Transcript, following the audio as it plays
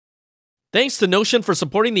Thanks to Notion for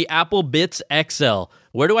supporting the Apple Bitz XL.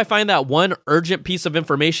 Where do I find that one urgent piece of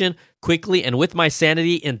information quickly and with my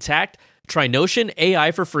sanity intact? Try Notion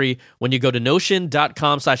AI for free when you go to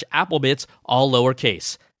notion.com/applebits, all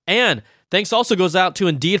lowercase. And thanks also goes out to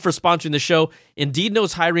Indeed for sponsoring the show. Indeed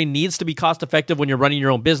knows hiring needs to be cost-effective when you're running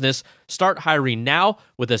your own business. Start hiring now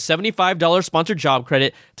with a $75 sponsored job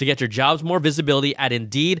credit to get your jobs more visibility at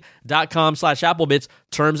Indeed.com/applebits.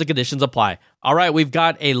 Terms and conditions apply. All right, we've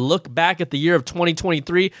got a look back at the year of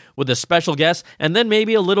 2023 with a special guest, and then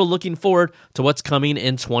maybe a little looking forward to what's coming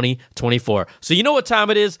in 2024. So you know what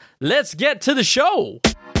time it is. Let's get to the show.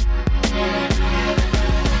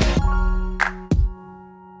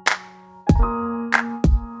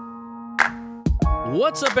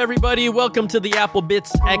 What's up, everybody? Welcome to the Apple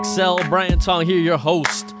Bitz XL. Brian Tong here, your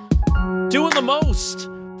host, doing the most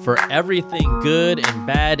for everything good and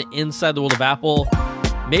bad inside the world of Apple.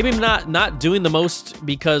 Maybe I'm not doing the most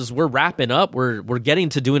because we're wrapping up. We're getting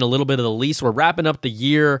to doing a little bit of the least. We're wrapping up the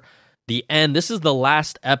year, the end. This is the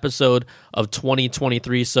last episode of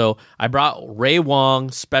 2023. So I brought Ray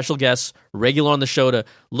Wong, special guest, regular on the show, to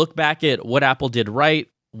look back at what Apple did right,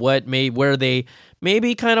 where they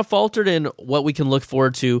maybe kind of faltered, and what we can look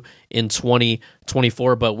forward to in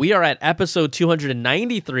 2024. But we are at episode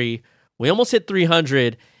 293. We almost hit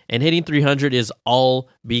 300, and hitting 300 is all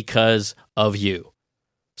because of you.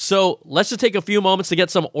 So let's just take a few moments to get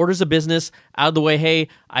some orders of business out of the way. Hey,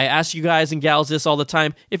 I ask you guys and gals this all the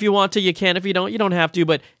time. If you want to, you can. If you don't have to.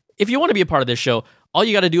 But if you want to be a part of this show, all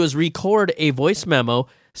you got to do is record a voice memo,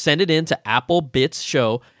 send it in to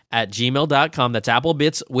applebitsshow@gmail.com. That's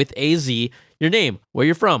applebits with a Z. Your name, where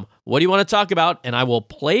you're from, what do you want to talk about, and I will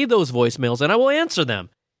play those voicemails and I will answer them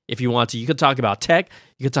if you want to. You can talk about tech,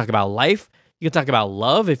 you can talk about life, you can talk about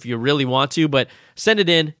love if you really want to, but send it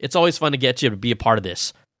in. It's always fun to get you to be a part of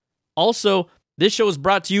this. Also, this show is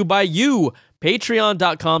brought to you by you.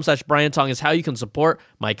 Patreon.com/Brian Tong is how you can support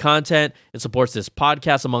my content. It supports this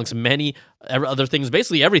podcast amongst many other things,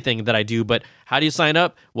 basically everything that I do. But how do you sign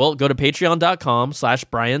up? Well, go to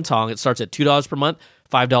patreon.com/Brian Tong. It starts at $2 per month,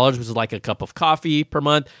 $5, which is like a cup of coffee per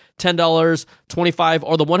month, $10, $25,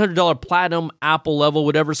 or the $100 platinum Apple level,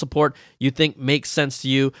 whatever support you think makes sense to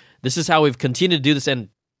you. This is how we've continued to do this and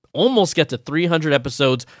almost get to 300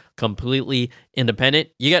 episodes completely independent.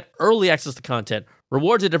 You get early access to content,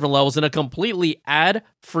 rewards at different levels, and a completely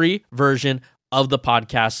ad-free version of the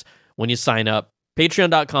podcast when you sign up.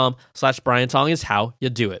 Patreon.com/Brian Tong is how you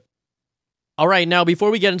do it. All right, now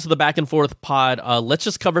before we get into the back and forth pod, let's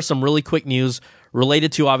just cover some really quick news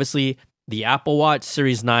related to, obviously, the Apple Watch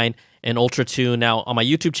Series 9 and Ultra 2. Now, on my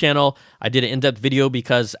YouTube channel, I did an in-depth video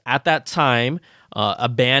because at that time, a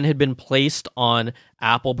ban had been placed on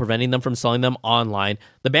Apple, preventing them from selling them online.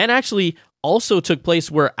 The ban actually also took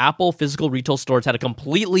place where Apple physical retail stores had to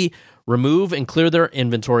completely remove and clear their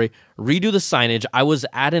inventory, redo the signage. I was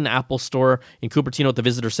at an Apple store in Cupertino at the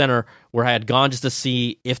Visitor Center where I had gone just to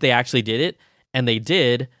see if they actually did it, and they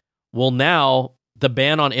did. Well, now the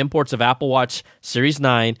ban on imports of Apple Watch Series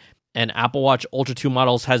 9 and Apple Watch Ultra 2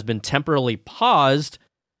 models has been temporarily paused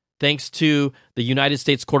thanks to the United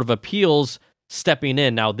States Court of Appeals stepping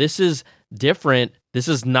in. Now, this is different. This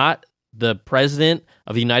is not the president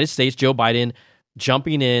of the United States, Joe Biden,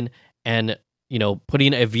 jumping in and,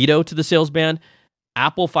 putting a veto to the sales ban.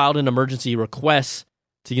 Apple filed an emergency request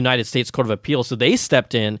to the United States Court of Appeals. So they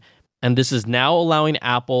stepped in, and this is now allowing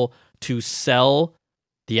Apple to sell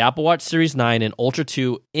the Apple Watch Series 9 and Ultra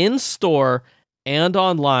 2 in store and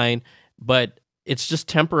online, but it's just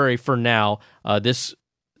temporary for now. This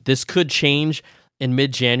could change in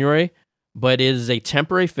mid-January, but it is a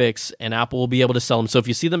temporary fix, and Apple will be able to sell them. So if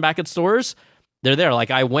you see them back at stores, they're there. Like,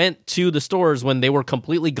 I went to the stores when they were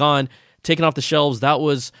completely gone, taken off the shelves. That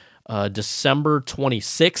was December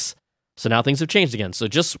 26th. So now things have changed again. So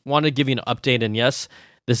just wanted to give you an update. And yes,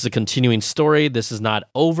 this is a continuing story. This is not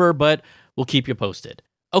over, but we'll keep you posted.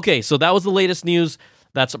 Okay, so that was the latest news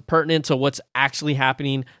that's pertinent to what's actually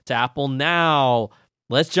happening to Apple. Now,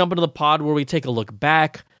 let's jump into the pod where we take a look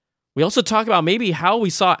back. We also talk about maybe how we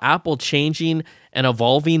saw Apple changing and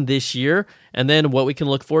evolving this year, and then what we can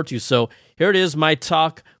look forward to. So here it is, my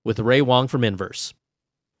talk with Ray Wong from Inverse.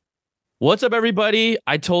 What's up, everybody?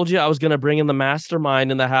 I told you I was going to bring in the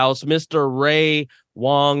mastermind in the house, Mr. Ray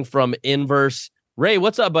Wong from Inverse. Ray,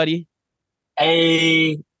 what's up, buddy?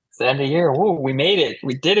 Hey, it's the end of the year. Whoa, we made it.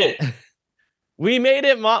 We did it. We made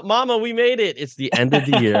it, Mama. We made it. It's the end of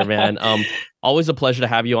the year, man. Always a pleasure to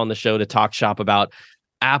have you on the show to talk shop about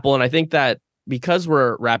Apple. And I think that because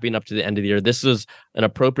we're wrapping up to the end of the year, this is an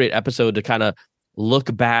appropriate episode to kind of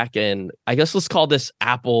look back, and I guess let's call this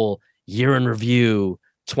Apple Year in Review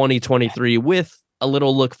 2023 with a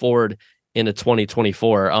little look forward into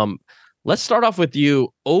 2024. Let's start off with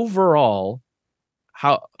you overall.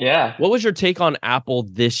 How Yeah. What was your take on Apple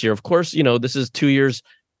this year? Of course, you know, this is 2 years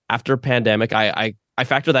after pandemic. I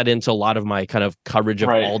factor that into a lot of my kind of coverage of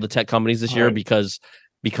Right. all the tech companies this year Right. because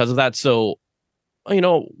of that. So, you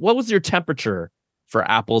know, what was your temperature for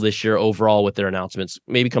Apple this year overall with their announcements,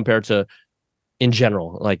 maybe compared to in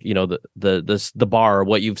general, like, you know, the bar,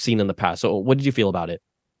 what you've seen in the past. So what did you feel about it?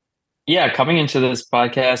 Yeah, coming into this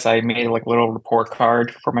podcast, I made like a little report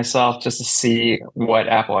card for myself just to see what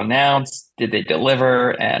Apple announced, did they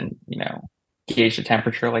deliver, and gauge the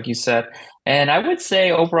temperature, like you said. And I would say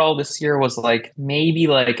overall this year was like maybe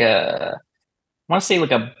like I want to say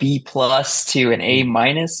like a B plus to an A Mm.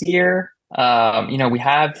 minus year. We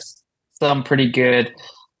have some pretty good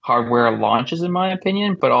hardware launches in my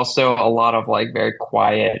opinion, but also a lot of like very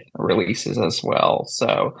quiet releases as well.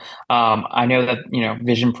 So I know that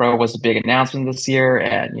Vision Pro was a big announcement this year,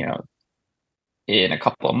 and in a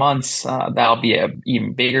couple of months that'll be a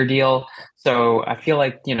even bigger deal. So I feel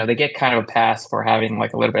like they get kind of a pass for having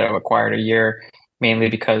like a little bit of a quieter year, mainly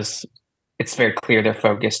because it's very clear they're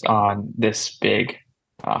focused on this big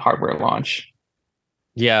hardware launch.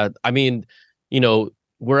 Yeah, I mean, you know,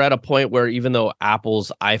 we're at a point where even though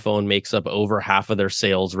Apple's iPhone makes up over half of their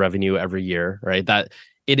sales revenue every year, right? That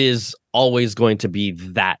it is always going to be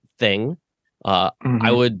that thing. I Hmm.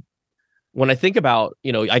 would when I think about,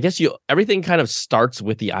 you know, I guess you everything kind of starts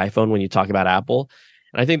with the iPhone when you talk about Apple.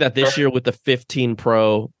 And I think that this Sure. year with the 15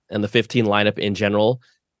 Pro and the 15 lineup in general,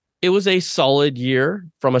 it was a solid year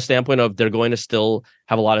from a standpoint of they're going to still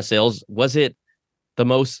have a lot of sales. Was it the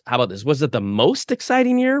most, how about this? Was it the most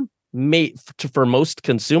exciting year for most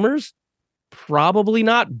consumers? Probably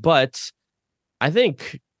not, but I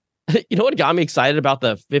think, you know what got me excited about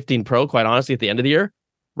the 15 Pro, quite honestly, at the end of the year?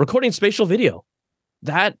 Recording spatial video.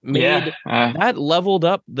 That Yeah. made that leveled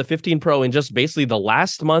up the 15 Pro in just basically the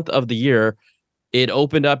last month of the year. It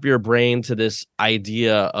opened up your brain to this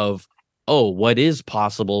idea of, oh, what is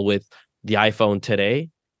possible with the iPhone today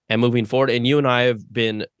and moving forward. And you and I have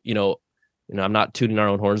been, I'm not tooting our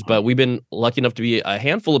own horns, but we've been lucky enough to be a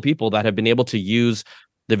handful of people that have been able to use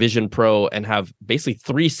the Vision Pro and have basically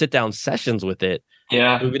 3 sit down sessions with it.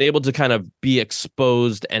 Yeah. We've been able to kind of be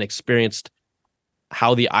exposed and experienced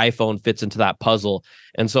how the iPhone fits into that puzzle.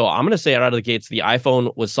 And so I'm going to say out of the gates, the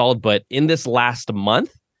iPhone was solid, but in this last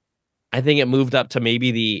month, I think it moved up to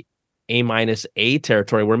maybe the A minus A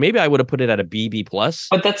territory where maybe I would have put it at a B plus.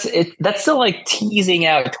 But that's it. That's still like teasing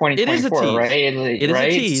out It is a 2024, tease. right? Like, It is a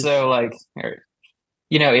right. tease. So like,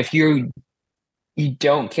 if you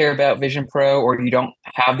don't care about Vision Pro or you don't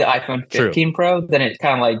have the iPhone True. 15 Pro, then it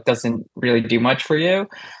kind of like doesn't really do much for you.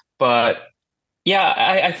 But yeah,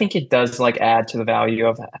 I think it does like add to the value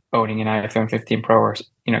of owning an iPhone 15 Pro or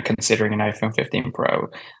considering an iPhone 15 Pro.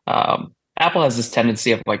 Apple has this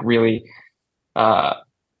tendency of like really uh,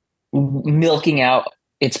 milking out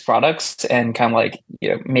its products and kind of like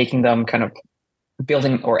making them kind of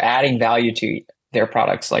building or adding value to their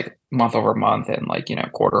products like month over month and like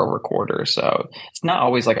quarter over quarter. So it's not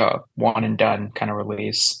always like a one and done kind of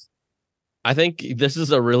release. I think this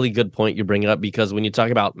is a really good point you bring up because when you talk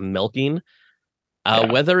about milking,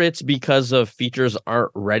 Yeah. whether it's because of features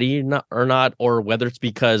aren't ready or not, or whether it's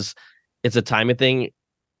because it's a timing thing,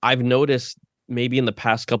 I've noticed maybe in the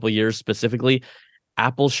past couple of years specifically,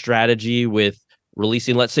 Apple's strategy with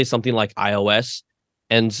releasing, let's say, something like iOS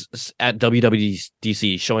and at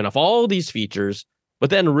WWDC showing off all these features, but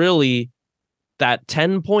then really that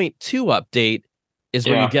 10.2 update is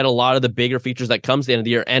where you Yeah. get a lot of the bigger features that comes at the end of the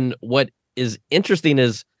year. And what is interesting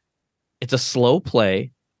is it's a slow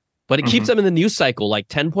play, but it keeps Hmm. them in the news cycle. Like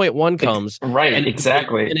 10.1 comes Right. and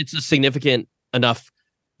Exactly. it's a significant enough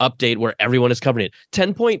update where everyone is covering it.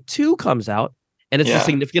 10.2 comes out and it's a Yeah.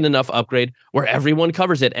 significant enough upgrade where everyone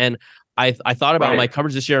covers it. And I thought about my Right.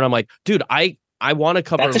 coverage this year and I'm like, dude, I want to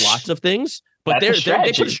cover That's a lots of things, but that's a they put a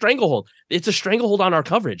strategy. stranglehold. It's a stranglehold on our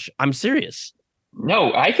coverage. I'm serious.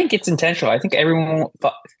 No, I think it's intentional. I think everyone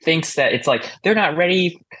thinks that it's like they're not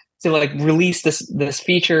ready to like release this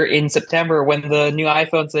feature in September when the new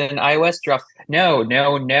iPhones and iOS drop. No,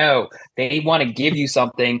 no, no. They want to give you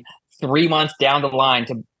something 3 months down the line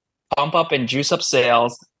to pump up and juice up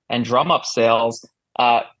sales and drum up sales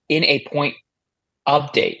in a point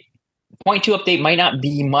update. Point two update might not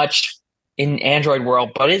be much in Android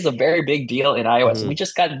world, but it is a very big deal in iOS. Mm-hmm. We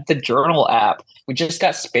just got the Journal app. We just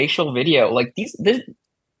got spatial video. Like this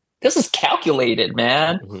is calculated,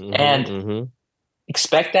 man. Mm-hmm, And mm-hmm.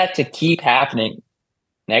 expect that to keep happening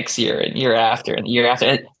next year and year after and year after.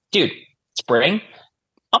 And dude, spring,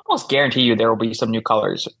 almost guarantee you there will be some new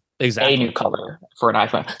colors, a new Exactly. color for an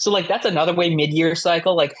iPhone. So like that's another way mid-year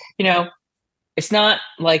cycle. Like, it's not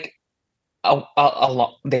like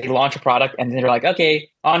they launch a product and they're like, okay,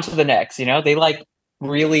 on to the next. They like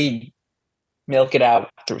really milk it out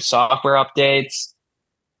through software updates,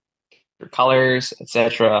 through colors,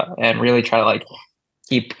 etc., and really try to like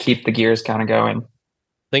keep the gears kind of going.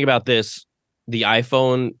 Think about this. The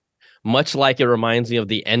iPhone, much like it reminds me of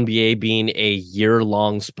the NBA being a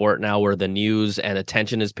year-long sport now where the news and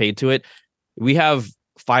attention is paid to it. We have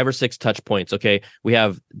 5 or 6 touch points. Okay. We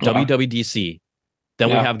have WWDC. Then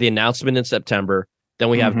we have the announcement in September. Then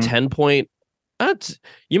we have 10 point.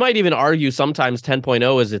 You might even argue sometimes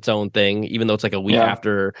 10.0 is its own thing, even though it's like a week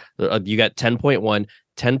after. You got 10.1,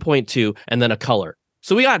 10.2, and then a color.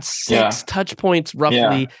 So we got 6 touch points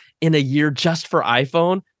roughly in a year just for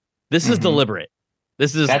iPhone. This is deliberate.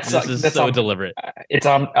 This is so deliberate. It's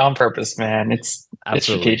on purpose, man. It's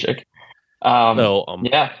strategic. So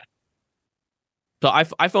So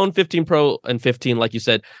iPhone 15 Pro and 15, like you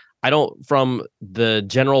said, from the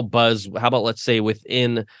general buzz, how about let's say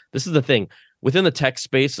this is the thing, within the tech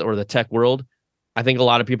space or the tech world, I think a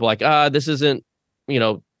lot of people are like, this isn't,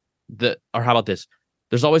 or how about this?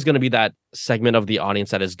 There's always going to be that segment of the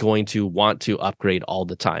audience that is going to want to upgrade all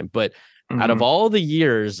the time. But out of all the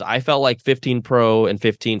years, I felt like 15 Pro and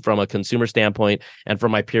 15 from a consumer standpoint and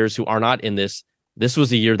from my peers who are not in this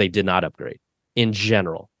was a year they did not upgrade in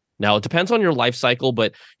general. Now, it depends on your life cycle,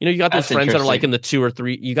 but you got those friends that are like in the 2 or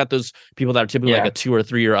 3. You got those people that are typically like a 2 or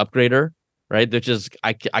 3 year upgrader, right? Which is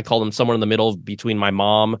I call them somewhere in the middle between my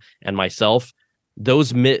mom and myself.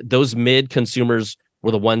 Those mid consumers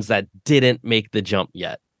were the ones that didn't make the jump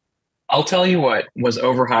yet. I'll tell you what was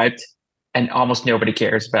overhyped and almost nobody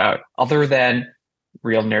cares about, other than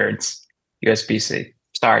real nerds. USB-C.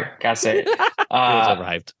 Sorry, gotta say it. It was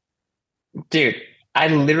overhyped, dude. I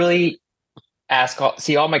literally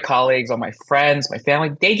see all my colleagues, all my friends, my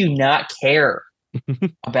family, they do not care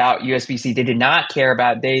about USB-C. They did not care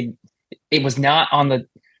about it was not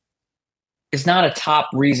it's not a top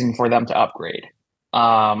reason for them to upgrade.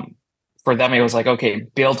 For them, it was like, okay,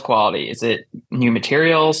 build quality. Is it new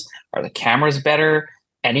materials? Are the cameras better?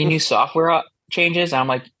 Any new software changes? I'm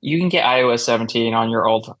like, you can get iOS 17 on your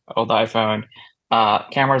old iPhone.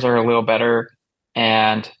 Cameras are a little better,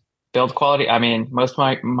 and build quality. I mean, most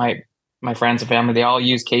of my friends and family, they all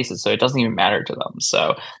use cases, so it doesn't even matter to them.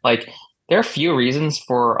 So like, there are a few reasons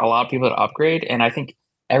for a lot of people to upgrade, and I think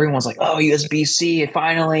everyone's like, oh, USB-C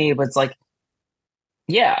finally, but it's like,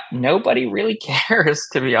 yeah, nobody really cares,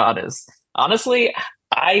 to be honest. Honestly,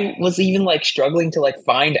 I was even like struggling to like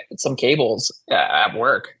find some cables at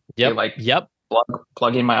work. Yep.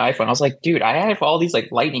 Plug in my iPhone. I was like, dude, I have all these like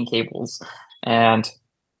lightning cables, and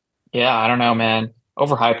yeah, I don't know, man.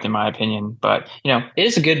 Overhyped in my opinion, but it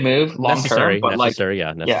is a good move long term. But necessary.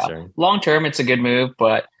 Long term, it's a good move,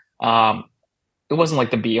 but it wasn't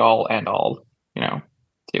like the be all end all.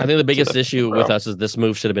 I think the biggest issue with us is this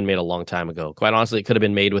move should have been made a long time ago. Quite honestly, it could have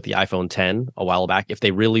been made with the iPhone 10 a while back if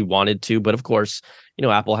they really wanted to. But of course,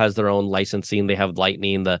 Apple has their own licensing. They have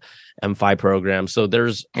Lightning, the M5 program. So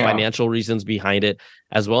there's financial reasons behind it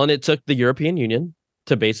as well. And it took the European Union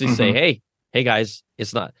to basically say, hey guys,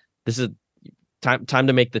 this is time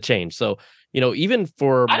to make the change. So, even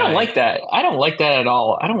for I don't like that. I don't like that at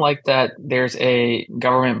all. I don't like that there's a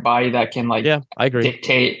government body that can I agree.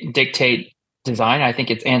 Dictate design. I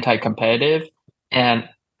think it's anti-competitive, and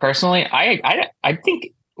personally, I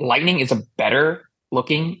think Lightning is a better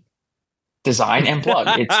looking design and plug.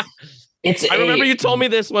 I remember you told me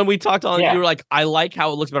this when we talked on. You were like, I like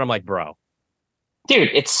how it looks, but I'm like, bro, dude,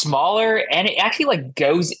 it's smaller and it actually like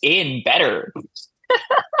goes in better.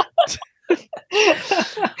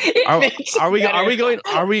 Are we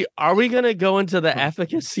gonna go into the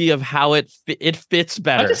efficacy of how it fits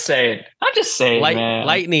better? I'm just saying, man.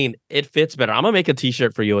 Lightning, it fits better. I'm gonna make a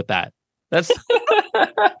T-shirt for you with that. That's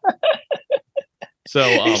so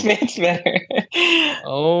it fits better.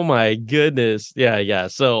 Oh my goodness. Yeah.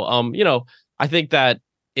 So I think that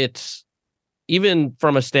it's even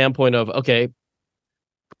from a standpoint of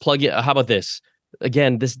plug in. How about this?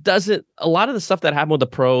 Again, a lot of the stuff that happened with the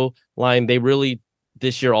Pro line, they really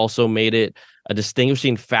this year also made it a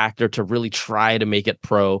distinguishing factor to really try to make it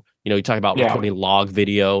Pro. You talk about recording log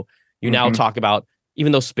video. You now talk about,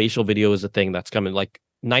 even though spatial video is a thing that's coming, like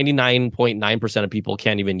 99.9% of people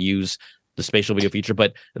can't even use the spatial video feature,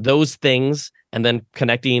 but those things, and then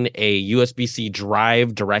connecting a USB-C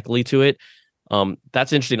drive directly to it,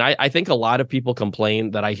 that's interesting. I think a lot of people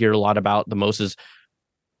complain that I hear a lot about the most is,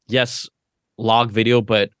 yes, log video,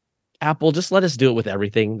 but Apple, just let us do it with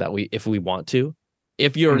everything if we want to.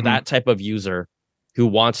 If you're that type of user who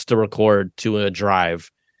wants to record to a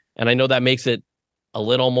drive, and I know that makes it a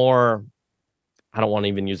little more I don't want to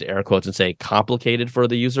even use air quotes and say complicated for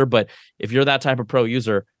the user, but if you're that type of pro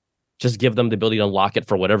user, just give them the ability to unlock it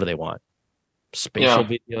for whatever they want. Spatial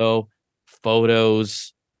video,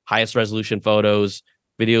 photos, highest resolution photos,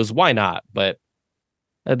 videos, why not? But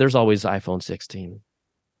there's always iPhone 16.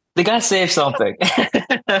 They gotta save something.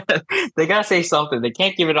 They gotta save something. They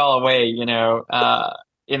can't give it all away, in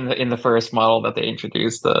the first model that they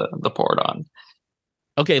introduced the port on.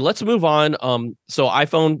 Okay, let's move on. So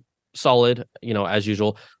iPhone solid, as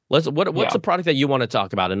usual. What's a product that you want to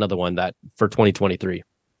talk about? Another one that for 2023.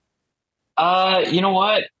 You know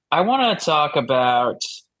what? I want to talk about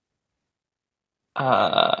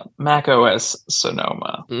Mac OS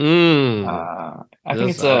Sonoma. I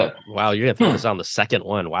think it's wow. You're gonna throw this on the second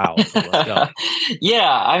one. Wow. Okay, let's go.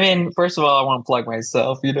 Yeah, I mean, first of all, I want to plug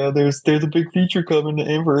myself. There's a big feature coming to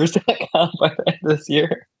Inverse.com by the end of this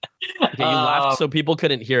year. Okay, you laughed so people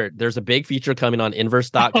couldn't hear it. There's a big feature coming on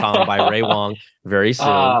Inverse.com by Ray Wong very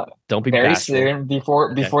soon. Don't be very bashful. soon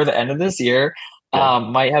before the end of this year.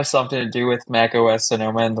 Might have something to do with Mac OS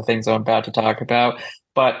Sonoma and the things I'm about to talk about.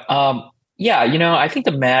 But yeah, I think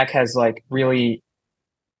the Mac has like really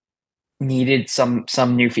needed some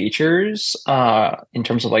new features in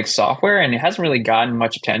terms of like software, and it hasn't really gotten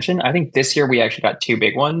much attention. I think this year we actually got two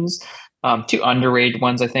big ones, two underrated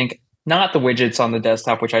ones. I think not the widgets on the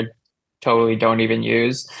desktop, which I totally don't even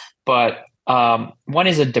use, but one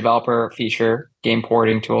is a developer feature, game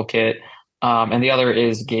porting toolkit, and the other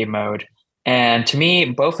is game mode. And to me,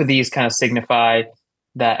 both of these kind of signify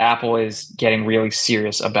that Apple is getting really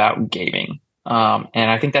serious about gaming,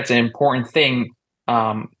 and I think that's an important thing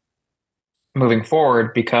moving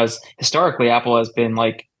forward, because historically Apple has been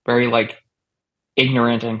like very like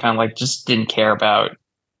ignorant and kind of like just didn't care about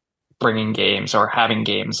bringing games or having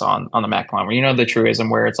games on the Mac line. The truism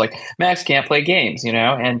where it's like Macs can't play games,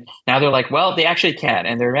 and now they're like, well, they actually can,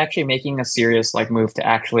 and they're actually making a serious like move to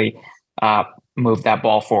actually move that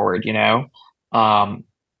ball forward,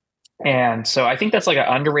 and so I think that's like an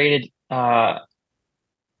underrated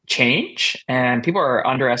change, and people are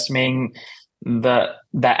underestimating the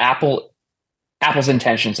Apple's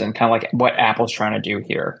intentions and kind of like what Apple's trying to do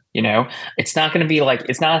here. It's not going to be like,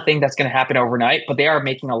 it's not a thing that's going to happen overnight, but they are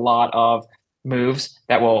making a lot of moves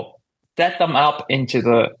that will set them up into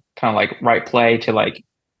the kind of like right play to like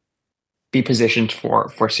be positioned for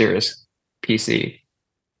serious PC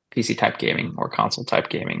type gaming or console type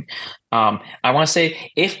gaming. I want to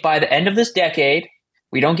say, if by the end of this decade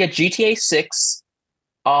we don't get GTA 6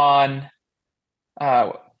 on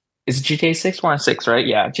is it GTA 6? We're on 6, right?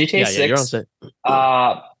 Yeah, GTA 6. You're on 6.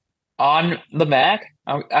 On the Mac,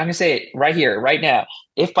 I'm going to say it right here, right now.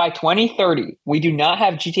 If by 2030 we do not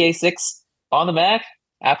have GTA 6 on the Mac,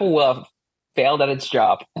 Apple will have failed at its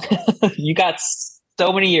job. You got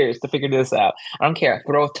so many years to figure this out. I don't care.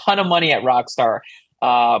 Throw a ton of money at Rockstar.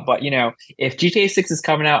 But if GTA 6 is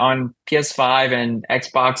coming out on PS5 and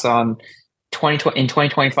Xbox in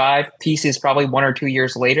 2025, PC is probably 1 or 2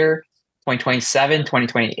 years later, 2027,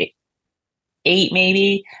 2028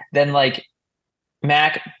 maybe, then like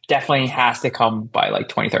Mac definitely has to come by like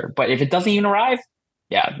 2030. But if it doesn't even arrive,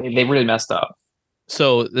 yeah, they really messed up.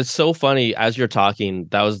 So it's so funny, as you're talking,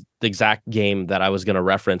 that was the exact game that I was going to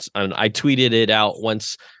reference. And I tweeted it out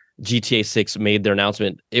once GTA 6 made their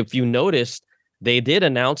announcement. If you noticed, they did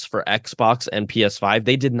announce for Xbox and PS5.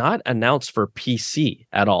 They did not announce for PC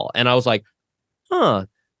at all. And I was like,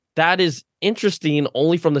 that is interesting,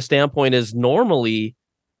 only from the standpoint is normally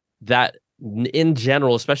that in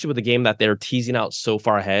general, especially with the game that they're teasing out so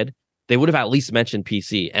far ahead, they would have at least mentioned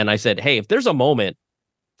PC. And I said, hey, if there's a moment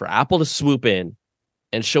for Apple to swoop in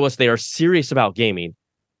and show us they are serious about gaming,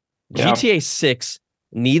 GTA 6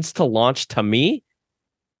 needs to launch, to me,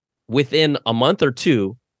 within a month or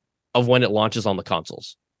two of when it launches on the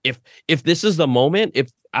consoles. If this is the moment, if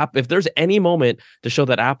there's any moment to show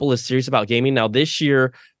that Apple is serious about gaming. Now this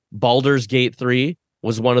year, Baldur's Gate 3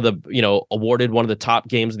 was one of the, awarded one of the top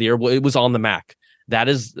games of the year. It was on the Mac.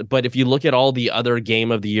 But if you look at all the other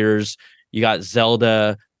game of the years, you got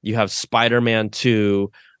Zelda, you have Spider-Man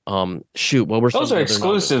 2. What were those are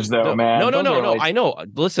exclusives though, man? No. Like... I know.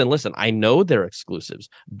 Listen. I know they're exclusives,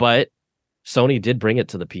 but Sony did bring it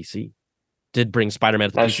to the PC. Did bring Spider-Man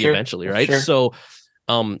to the PC eventually, right? Sure. So,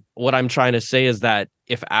 what I'm trying to say is that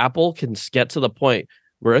if Apple can get to the point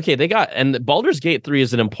where, okay, and Baldur's Gate 3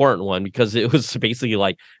 is an important one because it was basically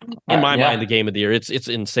like, in my mind, the game of the year. It's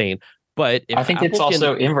insane. But if I think Apple it's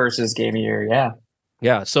also Inverse's game of the year. Yeah.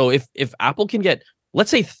 Yeah. So if Apple can get,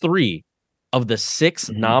 let's say 3 of the 6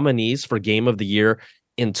 nominees for game of the year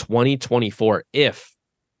in 2024, if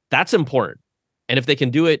that's important. And if they can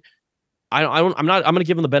do it I'm not. I'm going to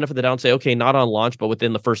give them the benefit of the doubt and say, okay, not on launch, but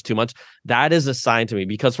within the first 2 months. That is a sign to me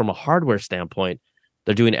because from a hardware standpoint,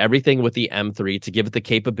 they're doing everything with the M3 to give it the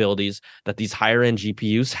capabilities that these higher end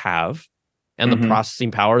GPUs have and the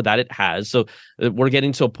processing power that it has. So we're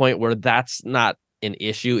getting to a point where that's not an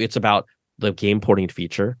issue. It's about the game porting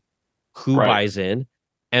feature, who buys in,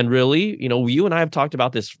 and really, you and I have talked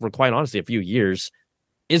about this for quite honestly a few years.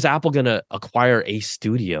 Is Apple going to acquire a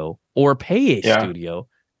studio or pay a studio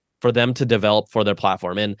for them to develop for their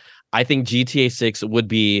platform? And I think GTA 6 would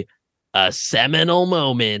be a seminal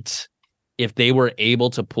moment if they were able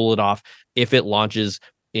to pull it off, if it launches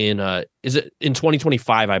in is it in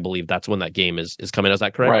 2025? I believe that's when that game is coming. Is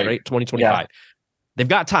that correct? Right? 2025. They've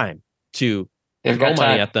got time to throw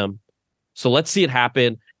money at them. So let's see it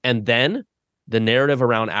happen. And then the narrative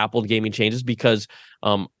around Apple gaming changes because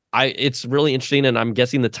it's really interesting. And I'm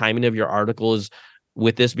guessing the timing of your article is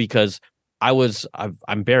with this because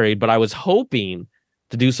I'm buried, but I was hoping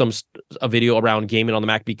to do a video around gaming on the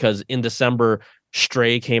Mac because in December,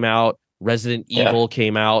 Stray came out, Resident Evil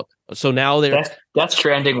came out. So now Death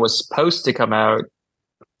Stranding was supposed to come out.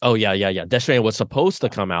 Oh yeah. Death Stranding was supposed to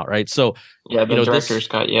come out, right? So the director's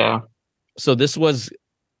cut, So this was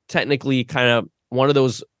technically kind of one of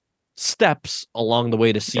those steps along the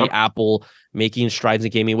way to see Apple making strides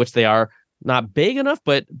in gaming, which they are not big enough,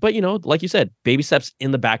 but like you said, baby steps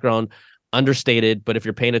in the background, understated. But if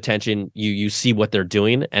you're paying attention, you see what they're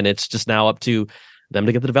doing, and it's just now up to them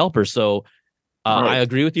to get the developers. So I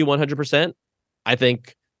agree with you 100%. I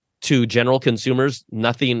think to general consumers,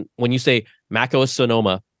 nothing. When you say macOS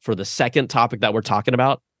Sonoma for the second topic that we're talking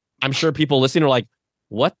about, I'm sure people listening are like,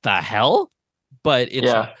 "What the hell?" But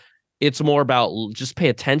it's more about just pay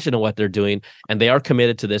attention to what they're doing, and they are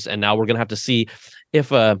committed to this. And now we're gonna have to see if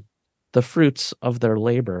the fruits of their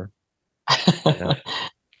labor. I'm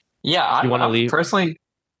personally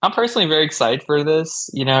very excited for this.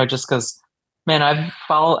 Just because, man, I've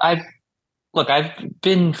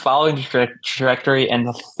been following the trajectory and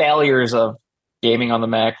the failures of gaming on the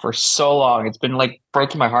Mac for so long. It's been like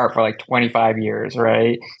breaking my heart for like 25 years,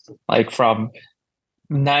 right? Like from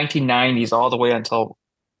 1990s all the way until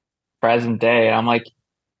present day. And I'm like,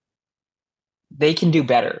 they can do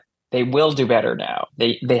better. They will do better now.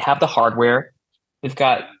 They have the hardware.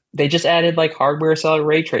 They just added like hardware solid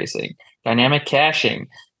ray tracing, dynamic caching,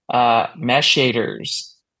 mesh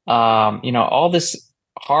shaders, all this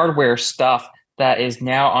hardware stuff that is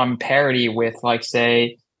now on parity with like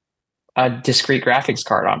say a discrete graphics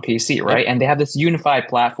card on PC, right? And they have this unified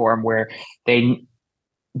platform where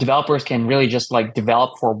developers can really just like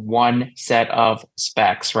develop for one set of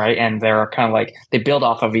specs, right? And they're kind of like they build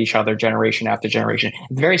off of each other generation after generation.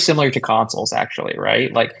 It's very similar to consoles, actually,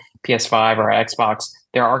 right? Like PS5 or Xbox,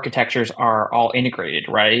 their architectures are all integrated,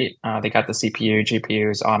 right? They got the CPU,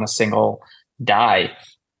 GPUs on a single die.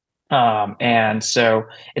 And so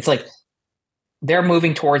it's like they're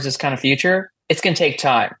moving towards this kind of future. It's going to take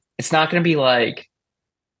time. It's not going to be like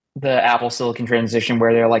the Apple Silicon transition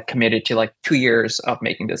where they're like committed to like 2 years of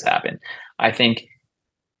making this happen. I think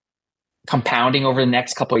compounding over the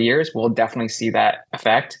next couple of years, we'll definitely see that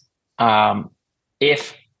effect.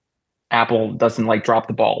 If Apple doesn't like drop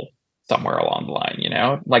the ball somewhere along the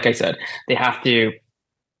line, like I said, they have to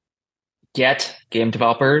get game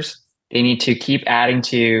developers. They need to keep adding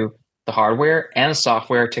to the hardware and the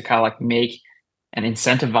software to kind of like make and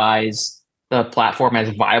incentivize the platform as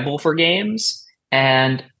viable for games.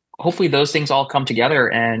 And hopefully those things all come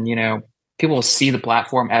together and, people will see the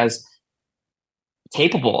platform as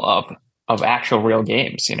capable of actual real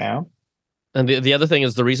games, And the other thing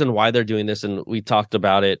is the reason why they're doing this, and we talked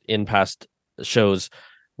about it in past shows.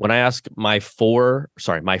 When I ask my five,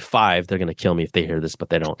 they're going to kill me if they hear this, but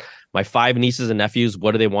they don't. My 5 nieces and nephews,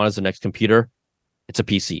 what do they want as the next computer? It's a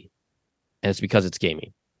PC. And it's because it's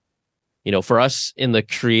gaming. For us in the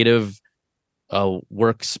creative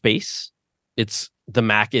workspace, it's the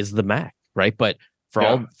Mac is the Mac, right? But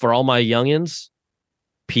for all my youngins,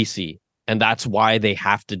 PC. And that's why they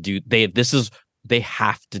have to do they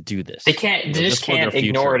have to do this. They can't they just can't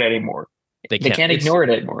ignore it anymore. They can't ignore it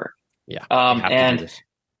anymore. Yeah. And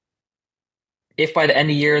if by the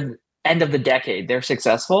end of the decade, they're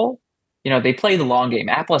successful, they play the long game.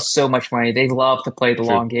 Apple has so much money. They love to play the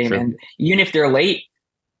long game. And even if they're late,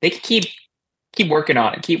 they can keep working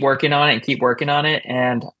on it, keep working on it, and keep working on it.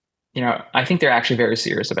 And, I think they're actually very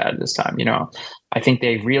serious about it this time. I think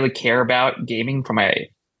they really care about gaming from a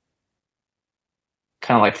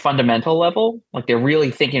kind of like fundamental level. Like they're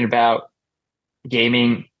really thinking about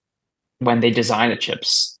gaming when they design the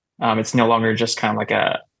chips. It's no longer just kind of like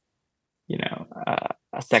a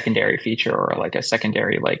secondary feature or like a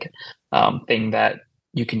secondary thing that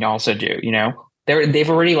you can also do, they've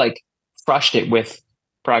already like crushed it with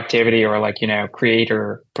productivity or like,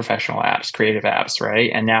 creator professional apps, creative apps,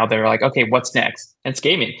 right? And now they're like, okay, what's next? And it's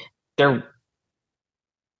gaming. They're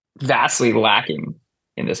vastly lacking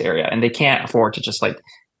in this area and they can't afford to just like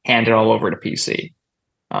hand it all over to PC.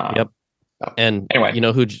 Yep. So, And anyway,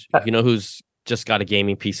 who's just got a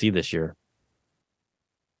gaming PC this year?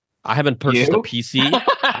 I haven't purchased a you? PC.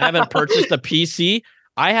 I haven't purchased a PC.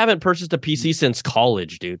 I haven't purchased a PC since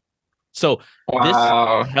college, dude. So this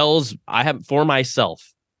Wow. tells I have for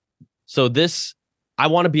myself. So this I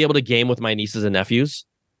want to be able to game with my nieces and nephews,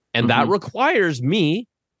 and that requires me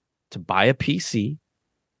to buy a PC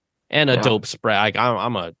and a dope spread.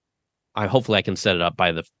 I hopefully I can set it up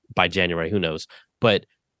by January. Who knows? But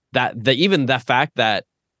even that fact that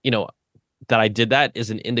that I did that is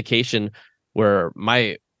an indication where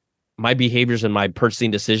my behaviors and my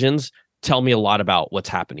purchasing decisions tell me a lot about what's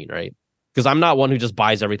happening, right? Because I'm not one who just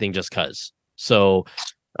buys everything just cause. So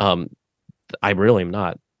I really am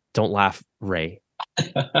not. Don't laugh, Ray.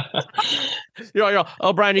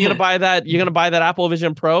 Oh, Brian, you're gonna buy that? You're gonna buy that Apple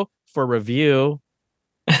Vision Pro for review?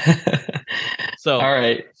 So, all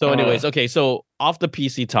right. So, anyways, okay. So, off the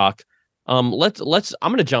PC talk, let's.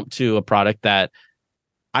 I'm gonna jump to a product that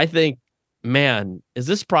I think, man, is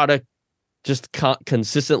this product just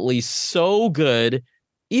consistently so good,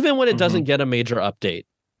 even when it doesn't get a major update?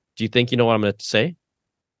 Do you think you know what I'm gonna say?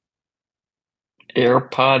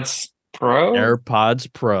 AirPods Pro?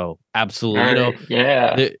 AirPods Pro. Absolutely. Right.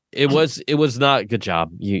 Yeah. It was not good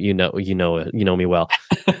job. You know me well.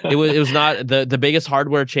 It was not the biggest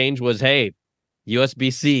hardware change was, hey,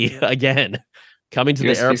 USB-C again coming to the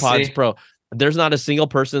USB-C. AirPods Pro. There's not a single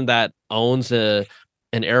person that owns an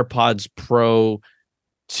AirPods Pro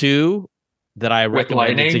 2 that I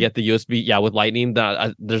recommended to get the USB. Yeah, with Lightning.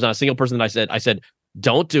 There's not a single person that I said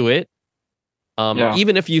don't do it.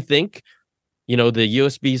 Even if you think the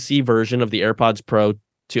USB-C version of the AirPods Pro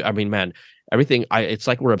 2. I mean, man, everything. It's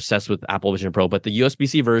like we're obsessed with Apple Vision Pro, but the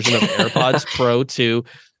USB-C version of AirPods Pro 2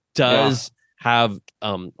 does have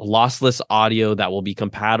lossless audio that will be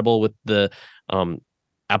compatible with the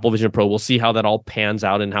Apple Vision Pro. We'll see how that all pans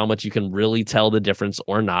out and how much you can really tell the difference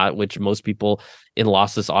or not, which most people in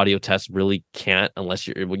lossless audio tests really can't unless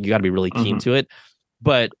you got to be really keen to it.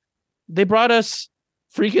 But they brought us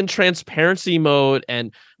freaking transparency mode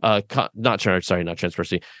and not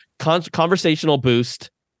transparency, conversational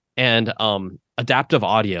boost and adaptive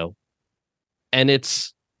audio, and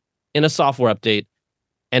it's in a software update,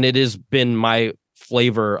 and it has been my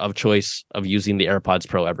flavor of choice of using the AirPods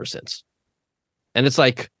Pro ever since. And it's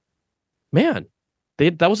like, man,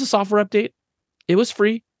 that was a software update. It was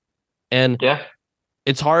free, and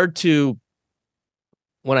it's hard to,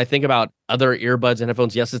 when I think about other earbuds and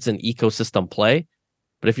headphones, yes, it's an ecosystem play.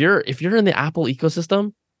 But if you're in the Apple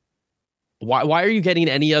ecosystem, why are you getting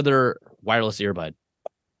any other wireless earbud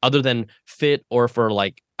other than fit or for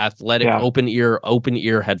like athletic open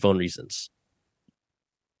ear headphone reasons?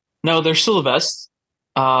 No, they're still the best.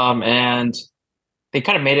 And they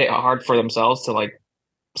kind of made it hard for themselves to like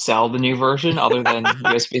sell the new version other than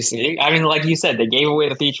USB-C. I mean, like you said, they gave away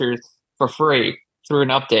the features for free through an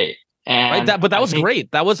update. And right, but that was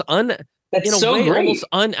great. That was that's in a so way great. Almost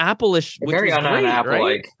un-Apple-ish, which very was great,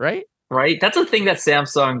 un-Apple-like, right? That's a thing that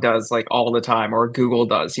Samsung does like all the time, or Google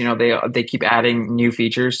does. They keep adding new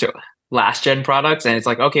features to last gen products, and it's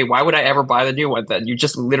like, okay, why would I ever buy the new one then? You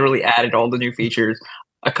just literally added all the new features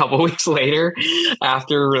a couple weeks later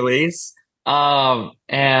after release.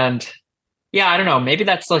 And yeah, I don't know. Maybe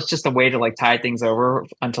that's just a way to like tide things over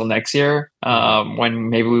until next year, when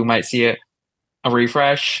maybe we might see a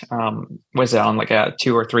refresh. Was it on like a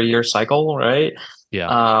 2 or 3 year cycle, right?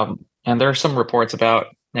 Yeah. And there are some reports about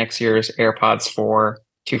next year's AirPods 4,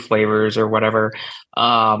 2 flavors or whatever.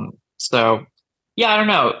 So yeah, I don't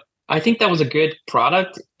know. I think that was a good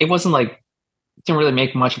product. It wasn't like, it didn't really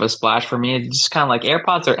make much of a splash for me. It's just kind of like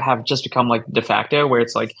AirPods have just become like de facto, where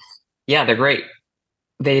it's like, yeah, they're great.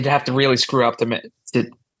 They'd have to really screw up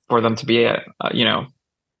for them to be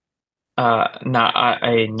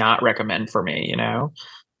not recommend for me,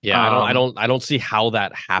 Yeah, I don't see how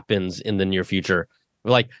that happens in the near future.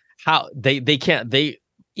 Like how they can't,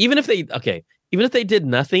 even if they did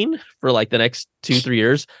nothing for like the next 2-3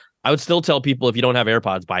 years, I would still tell people, if you don't have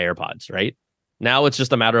AirPods, buy AirPods, right? Now it's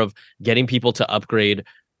just a matter of getting people to upgrade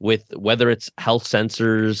with whether it's health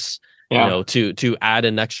sensors, to add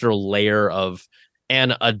an extra layer of,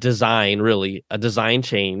 and a design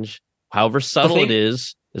change, however subtle it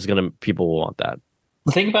is people will want that.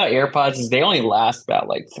 The thing about AirPods is they only last about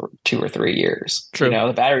like 2 or 3 years. True.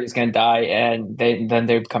 The battery is going to die and then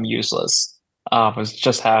they become useless. I was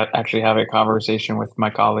just actually having a conversation with my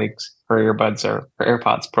colleagues. Her earbuds or her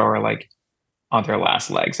AirPods Pro are like on their last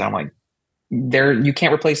legs. And I'm like, you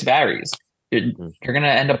can't replace batteries. Mm. You're gonna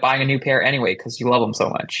end up buying a new pair anyway because you love them so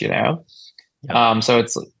much, you know. Yep. So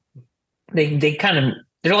it's they kind of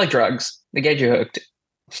they're like drugs. They get you hooked.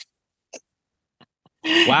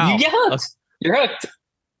 You Wow. get hooked. You're hooked.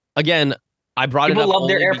 Again, I brought it People up love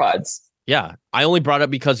their only AirPods. yeah, I only brought it up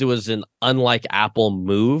because it was an unlike Apple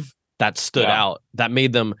move that stood Yeah. out that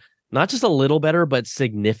made them not just a little better, but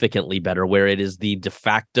significantly better, where it is the de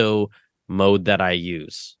facto mode that I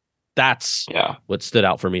use. That's Yeah. what stood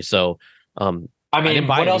out for me. So I I didn't mean,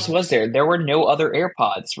 buy what any. else was there? There were no other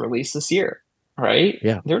AirPods released this year, right?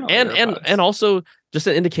 Yeah. There were no And other and AirPods. and also just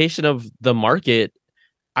an indication of the market.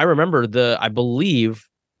 I remember I believe,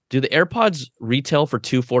 do the AirPods retail for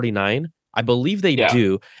 $249? I believe they Yeah.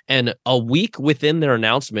 do. And a week within their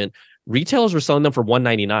announcement, retailers were selling them for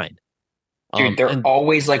 $199. Dude, they're And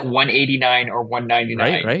always like 189 or right,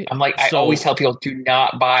 199. right. I'm like, I always So tell people do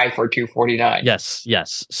not buy for 249. yes,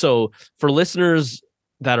 yes. So for listeners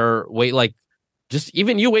that are like just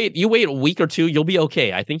even you wait a week or two, you'll be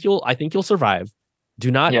okay. I think you'll survive.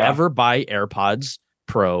 Do not Yeah. ever buy AirPods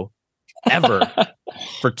Pro ever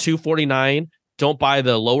for 249. Don't buy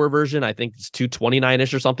the lower version. I think it's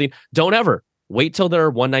 229ish or something. Don't ever wait till they're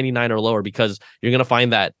 199 or lower because you're gonna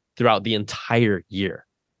find that throughout the entire year.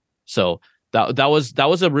 So that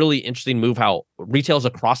was a really interesting move. How retails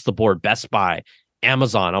across the board, Best Buy,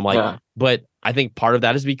 Amazon. I'm like, Yeah. but I think part of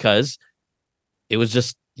that is because it was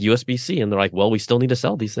just USB-C, and they're like, well, we still need to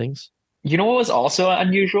sell these things. You know what was also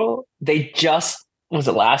unusual? They just was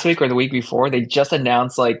it last week or the week before? They just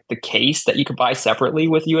announced like the case that you could buy separately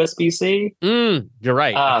with USB-C. You're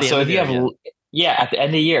right. At the So end of if the you year, have, yeah. yeah, at the end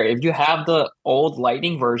of the year, if you have the old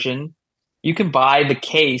Lightning version, you can buy the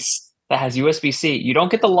case that has USB-C. You don't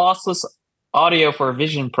get the lossless audio for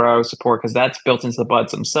Vision Pro support because that's built into the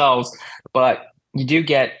buds themselves, but you do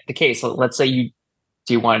get the case. So let's say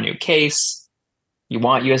you want a new case, you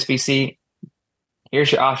want USB-C.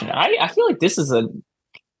 Here's your option. I feel like this is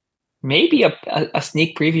maybe a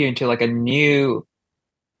sneak preview into like a new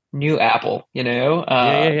Apple, Yeah, yeah, yeah,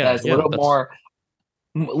 that's yeah. That's a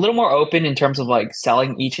little more open in terms of like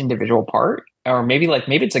selling each individual part, or maybe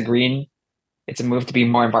it's a move to be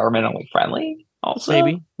more environmentally friendly also,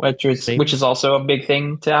 maybe, which maybe. is also a big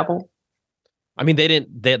thing to Apple. I mean,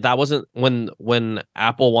 that wasn't when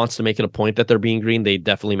Apple wants to make it a point that they're being green, they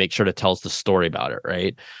definitely make sure to tell us the story about it,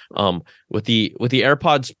 right? With the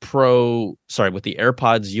AirPods Pro, sorry, with the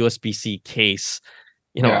AirPods USB-C case,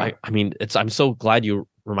 Yeah. I mean, I'm so glad you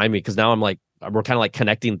remind me because now I'm like, we're kind of like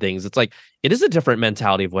connecting things. It's like it is a different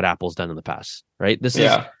mentality of what Apple's done in the past, right? This is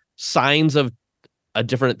Yeah. signs of a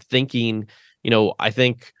different thinking. I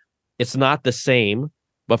think it's not the same,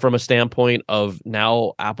 but from a standpoint of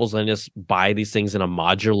now Apple's letting us buy these things in a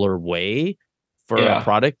modular way for a Yeah.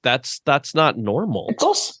 product, that's not normal. It's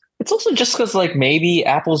also just because like maybe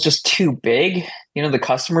Apple's just too big. The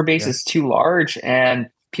customer base Yeah. is too large, and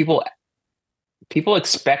people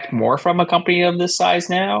expect more from a company of this size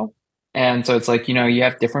now. And so it's like, you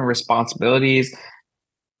have different responsibilities.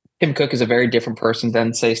 Tim Cook is a very different person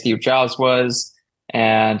than, say, Steve Jobs was.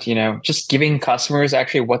 And, just giving customers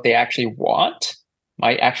actually what they actually want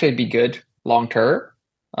might actually be good long term.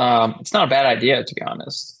 It's not a bad idea, to be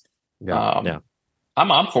honest. Yeah. Um, Yeah.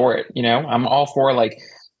 I'm for it. I'm all for like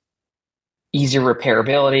easier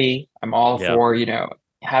repairability. I'm all Yeah. for,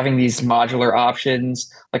 having these modular options.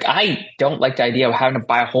 Like, I don't like the idea of having to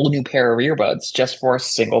buy a whole new pair of earbuds just for a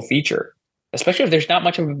single feature, especially if there's not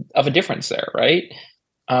much of a difference there, right?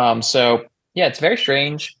 So yeah, it's very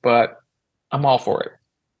strange, but I'm all for it.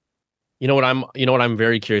 You know what I'm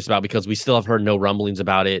very curious about because we still have heard no rumblings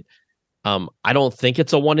about it. I don't think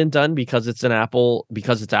it's a one and done because it's Apple,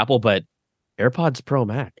 but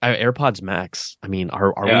AirPods Max. I mean,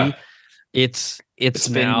 are Yeah, we? It's it's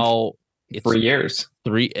been now it's 3 years.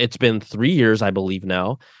 it's been 3 years, I believe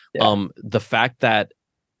now. Yeah. The fact that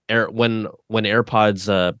when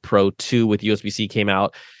AirPods Pro 2 with USB-C came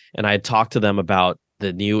out, and I had talked to them about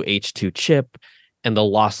the new H2 chip and the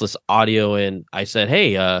lossless audio, and I said,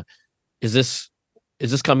 hey, is this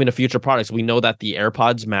coming to future products? We know that the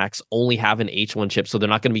AirPods Max only have an H1 chip, so they're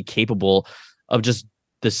not going to be capable of just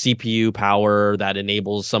the CPU power that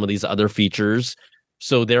enables some of these other features.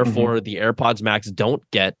 So therefore, the AirPods Max don't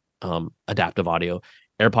get adaptive audio.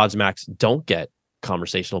 AirPods Max don't get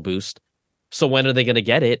conversational boost. So when are they going to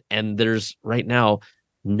get it? And there's right now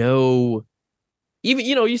no, even,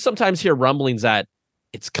 you sometimes hear rumblings that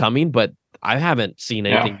it's coming, but I haven't seen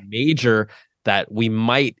Yeah. anything major that we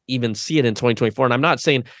might even see it in 2024. And I'm not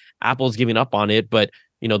saying Apple's giving up on it, but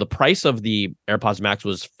the price of the AirPods Max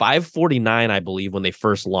was $549, I believe, when they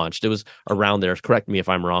first launched. It was around there. Correct me if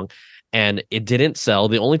I'm wrong. And it didn't sell.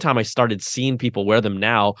 The only time I started seeing people wear them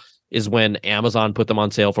now is when Amazon put them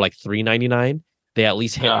on sale for like $399. They at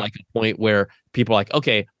least hit like a point where people are like,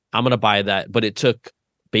 okay, I'm going to buy that. But it took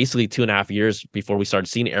basically 2.5 years before we started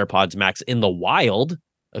seeing AirPods Max in the wild.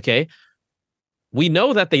 Okay. We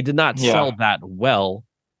know that they did not sell that well.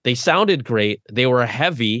 They sounded great. They were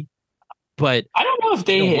heavy, but I don't know if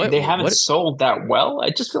they haven't sold that well. I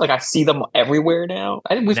just feel like I see them everywhere now.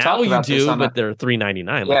 I think we've talked about this. But they're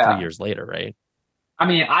 $399 like 3 years later, right? I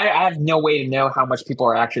mean, I have no way to know how much people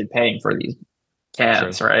are actually paying for these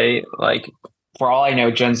cans, right? Like, for all I know,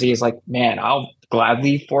 Gen Z is like, man, I'll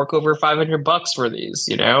gladly fork over $500 for these,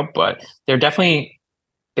 But they've definitely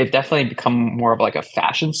become more of like a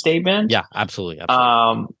fashion statement. Yeah, absolutely.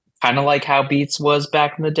 Kind of like how Beats was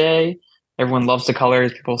back in the day. Everyone loves the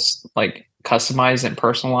colors. People like customize and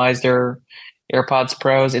personalize their AirPods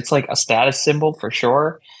Pros. It's like a status symbol for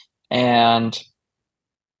sure. And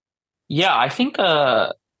yeah, I think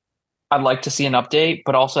I'd like to see an update,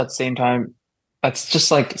 but also at the same time, that's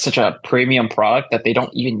just like such a premium product that they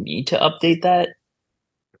don't even need to update that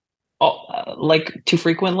like too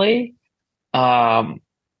frequently.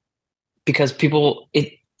 Because people,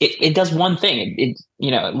 it does one thing. It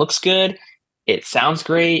looks good, it sounds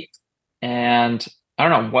great, and I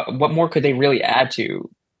don't know what more could they really add to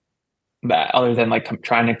that other than like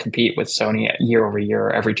trying to compete with Sony year over year,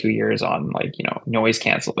 every 2 years on like noise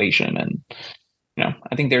cancellation, and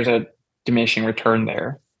I think there's a diminishing return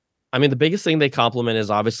there. I mean, the biggest thing they complement is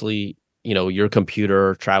obviously your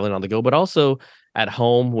computer traveling on the go, but also at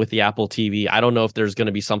home with the Apple TV. I don't know if there's going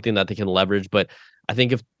to be something that they can leverage, but I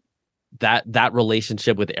think if that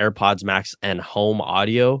relationship with AirPods Max and home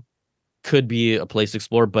audio could be a place to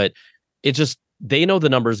explore, but it just, they know the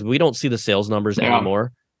numbers. We don't see the sales numbers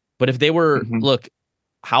anymore. But if they were, look,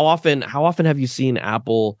 how often have you seen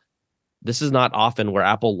Apple? This is not often where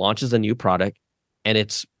Apple launches a new product and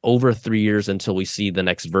it's over 3 years until we see the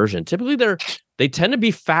next version. Typically they tend to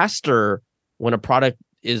be faster when a product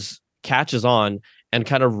catches on and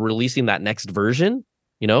kind of releasing that next version,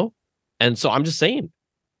 And so I'm just saying,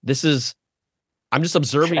 I'm just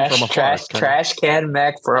observing from afar. Trash can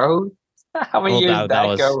Mac Pro. How many years did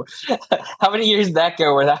that go? How many years did that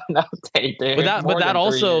go without an update, dude? But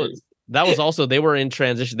that was also they were in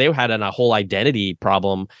transition. They had a whole identity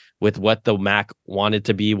problem with what the Mac wanted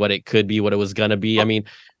to be, what it could be, what it was gonna be. I mean,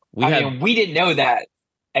 we didn't know that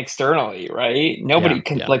externally, right? Nobody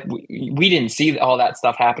we didn't see all that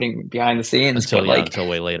stuff happening behind the scenes until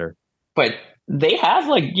way later. But they have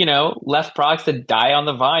left products that die on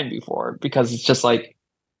the vine before because it's just like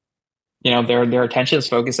their attention is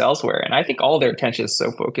focused elsewhere, and I think all their attention is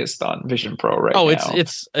so focused on Vision Pro right now.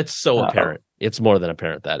 It's so apparent. It's more than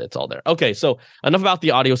apparent that it's all there. Okay, so enough about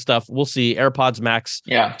the audio stuff. We'll see AirPods Max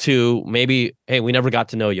 2. Maybe, hey, we never got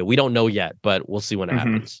to know you. We don't know yet, but we'll see when it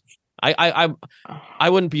happens. I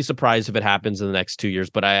wouldn't be surprised if it happens in the next 2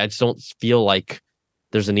 years, but I just don't feel like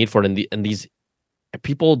there's a need for it. And these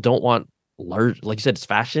people don't want large, like you said, it's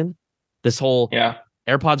fashion. This whole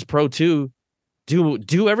AirPods Pro 2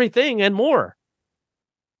 do everything and more.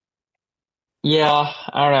 Yeah,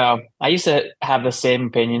 I don't know. I used to have the same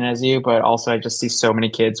opinion as you, but also I just see so many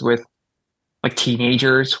kids with like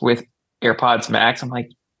teenagers with AirPods Max. I'm like,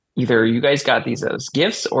 either you guys got these as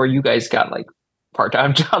gifts or you guys got like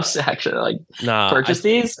part-time jobs to actually purchase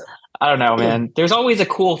these. I don't know, man. There's always a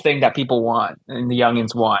cool thing that people want and the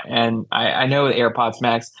youngins want. And I know the AirPods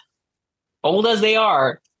Max, old as they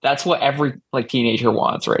are, that's what every teenager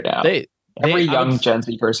wants right now. Every young Gen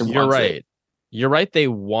Z person wants it. You're right. They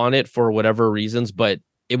want it for whatever reasons, but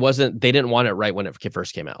they didn't want it right when it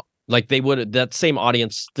first came out. Like that same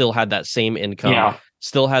audience still had that same income,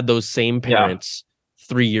 still had those same parents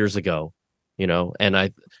 3 years ago, and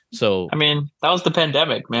I mean, that was the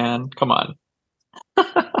pandemic, man. Come on.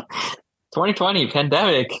 2020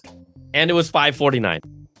 pandemic. And it was $549.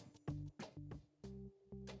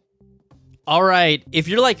 All right, if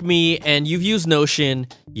you're like me and you've used Notion,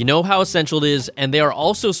 you know how essential it is, and they are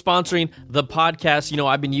also sponsoring the podcast.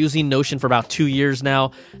 I've been using Notion for about 2 years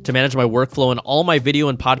now to manage my workflow and all my video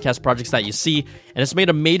and podcast projects that you see, and it's made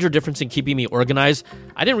a major difference in keeping me organized.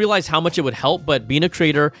 I didn't realize how much it would help, but being a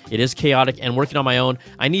creator, it is chaotic, and working on my own,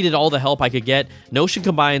 I needed all the help I could get. Notion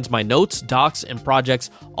combines my notes, docs, and projects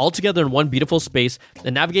all together in one beautiful space,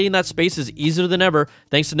 and navigating that space is easier than ever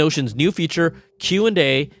thanks to Notion's new feature,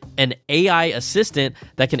 Q&A, an AI assistant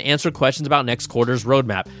that can answer questions about next quarter's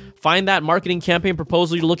roadmap. find that marketing campaign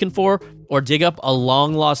proposal you're looking for, or dig up a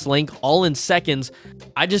long-lost link all in seconds.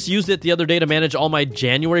 I just used it the other day to manage all my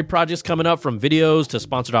January projects coming up, from videos to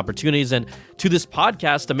sponsored opportunities and to this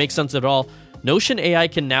podcast to make sense of it all. Notion AI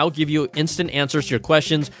can now give you instant answers to your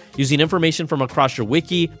questions using information from across your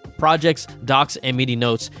wiki, projects, docs, and meeting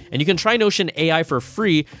notes. And you can try Notion AI for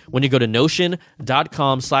free when you go to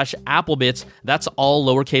notion.com/applebits. That's all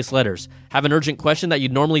lowercase letters. Have an urgent question that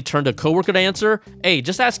you'd normally turn to a coworker to answer? Hey,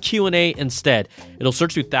 just ask Q&A instead. It'll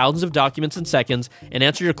search through thousands of documents in seconds and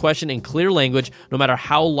answer your question in clear language, no matter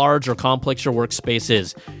how large or complex your workspace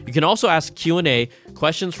is. You can also ask Q&A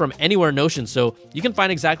questions from anywhere in Notion, so you can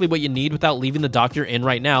find exactly what you need without leaving the doc you're in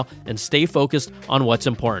right now and stay focused on what's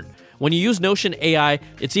important. When you use Notion AI,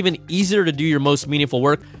 it's even easier to do your most meaningful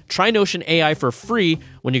work. Try Notion AI for free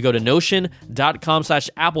when you go to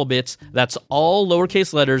notion.com/applebits. That's all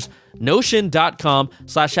lowercase letters,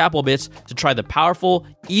 notion.com/applebits, to try the powerful,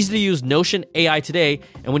 easy to use Notion AI today.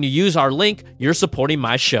 And when you use our link, you're supporting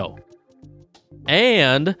my show.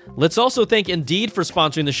 And let's also thank Indeed for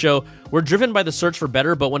sponsoring the show. We're driven by the search for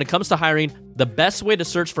better, but when it comes to hiring, the best way to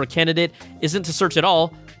search for a candidate isn't to search at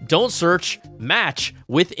all. Don't search, match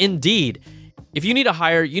with Indeed. If you need a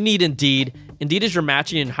hire, you need Indeed. Indeed is your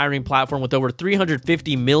matching and hiring platform with over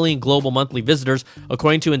 350 million global monthly visitors,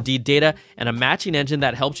 according to Indeed data, and a matching engine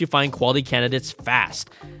that helps you find quality candidates fast.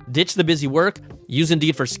 Ditch the busy work. Use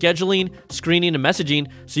Indeed for scheduling, screening, and messaging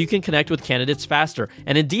so you can connect with candidates faster.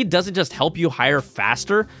 And Indeed doesn't just help you hire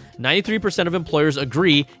faster. 93% of employers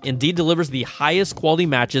agree Indeed delivers the highest quality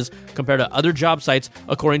matches compared to other job sites,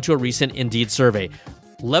 according to a recent Indeed survey.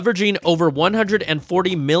 Leveraging over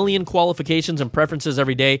 140 million qualifications and preferences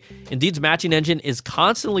every day, Indeed's matching engine is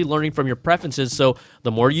constantly learning from your preferences, so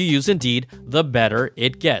the more you use Indeed, the better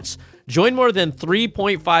it gets. Join more than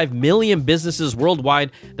 3.5 million businesses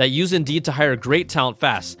worldwide that use Indeed to hire great talent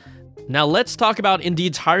fast. Now let's talk about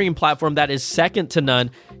Indeed's hiring platform that is second to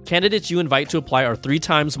none. Candidates you invite to apply are 3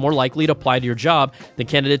 times more likely to apply to your job than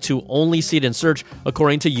candidates who only see it in search,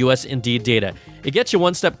 according to US Indeed data. It gets you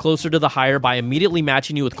one step closer to the hire by immediately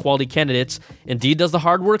matching you with quality candidates. Indeed does the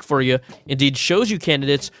hard work for you. Indeed shows you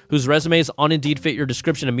candidates whose resumes on Indeed fit your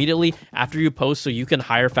description immediately after you post, so you can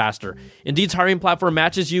hire faster. Indeed's hiring platform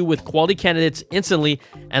matches you with quality candidates instantly,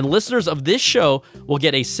 and listeners of this show will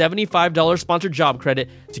get a $75 sponsored job credit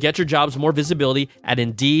to get your jobs more visibility at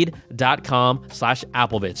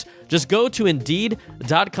Indeed.com/applebits. Just go to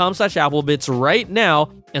Indeed.com/applebits right now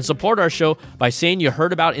and support our show by saying you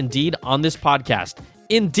heard about Indeed on this podcast.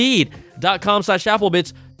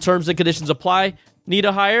 Indeed.com/applebits. Terms and conditions apply. Need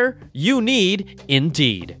a hire? You need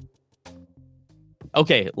Indeed.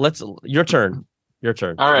 Okay, your turn.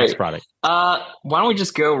 All right. Next product. Why don't we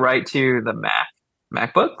just go right to the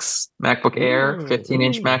MacBooks, MacBook Air,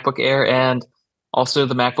 15-inch MacBook Air, and also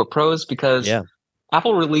the MacBook Pros, because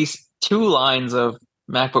Apple released 2 lines of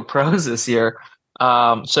MacBook Pros this year.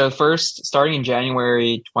 So first, starting in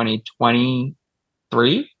January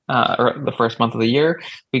 2023, or the first month of the year,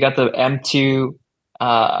 we got the M2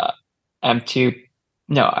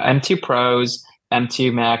 Pros,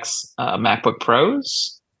 M2 Max MacBook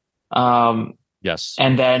Pros. Yes.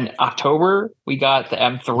 And then October, we got the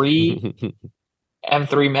M3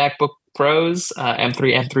 MacBook Pros,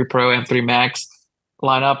 M3 Pro, M3 Max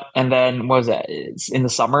lineup. And then what was that? It's in the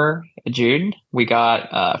summer, June, we got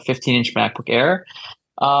 15-inch MacBook Air.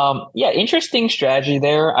 Interesting strategy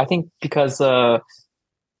there. I think because it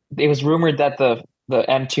was rumored that the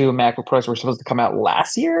M2 MacBook Pros were supposed to come out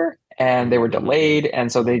last year, and they were delayed,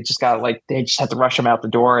 and so they just had to rush them out the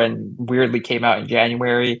door, and weirdly came out in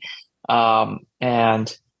January. I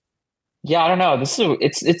don't know.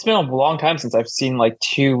 It's been a long time since I've seen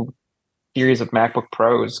 2 series of MacBook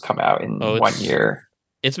Pros come out in 1 year.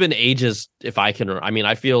 It's been ages. If I can,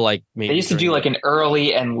 I feel like maybe they used to do an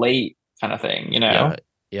early and late kind of thing, you know?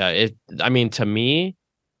 Yeah. To me,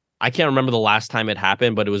 I can't remember the last time it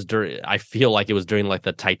happened, but it was I feel like it was during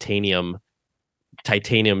the titanium.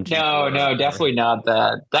 No, definitely not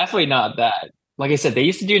that. Definitely not that. Like I said, they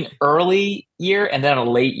used to do an early year and then a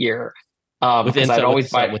late year. With Intel, I'd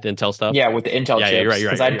always buy with Intel stuff. Yeah, with the Intel chips. You're right.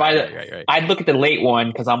 Because I'd look at the late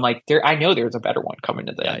one because I'm like, I know there's a better one coming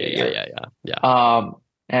to the end of the year. Yeah.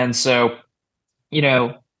 And so,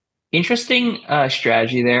 interesting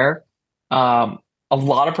strategy there. A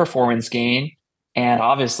lot of performance gain, and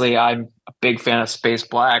obviously, I'm a big fan of Space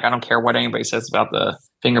Black. I don't care what anybody says about the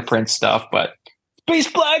fingerprint stuff, but Space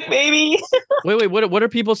Black, baby. Wait. What are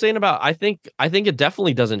people saying about? I think it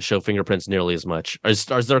definitely doesn't show fingerprints nearly as much. Is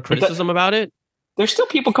there criticism about it? There's still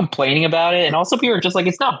people complaining about it, and also people are just like,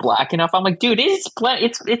 it's not black enough. I'm like, dude, it's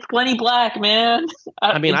plenty black, man.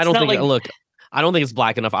 I don't think. Look, I don't think it's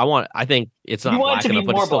black enough. I think it's You not want it black to be enough,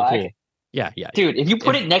 but more it's still black, cool. Yeah, yeah, yeah. dude. If you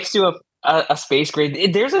put it next to a space gray, There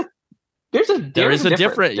there's is a a difference. There's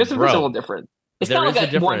different, a bro. visible difference. It's There not is a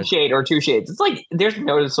like a one difference. shade or two shades. It's like there's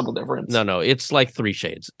noticeable difference. No, it's like 3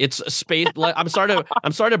 shades. It's a space. I'm sorry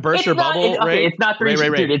to burst It's your not. bubble, Okay, Ray. it's not three, Ray.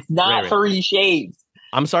 dude. It's not Ray. three shades,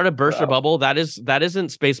 I'm sorry to burst your bro. bubble. That isn't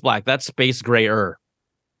space black. That's space grayer.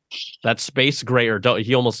 That's space grayer. Don't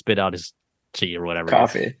he almost spit out his tea or whatever.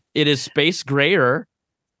 Coffee. It is space grayer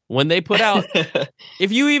when they put out.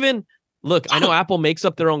 If you even look, I know Apple makes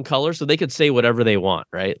up their own color, so they could say whatever they want,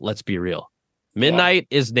 right? Let's be real. Midnight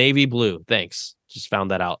is navy blue. Thanks. Just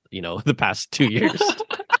found that out, the past 2 years.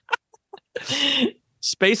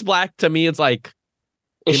 Space black to me, it's like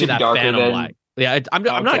It give me should be that darker phantom than. black. Yeah, I'm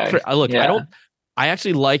not. Okay. Look, I Yeah. don't. I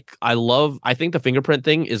actually like. I think the fingerprint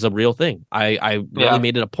thing is a real thing. I really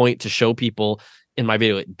made it a point to show people in my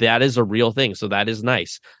video that is a real thing. So that is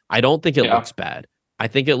nice. I don't think it looks bad. I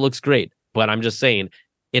think it looks great. But I'm just saying,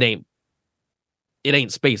 it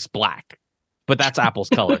ain't space black. But that's Apple's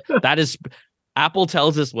color. That is Apple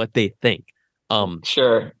tells us what they think.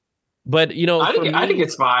 Sure. But I think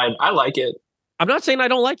it's fine. I like it. I'm not saying I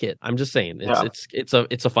don't like it. I'm just saying it's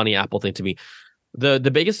a funny Apple thing to me. The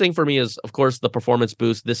biggest thing for me is, of course, the performance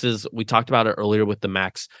boost. We talked about it earlier with the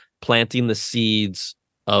Macs, planting the seeds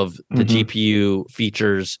of the GPU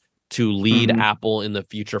features to lead Apple in the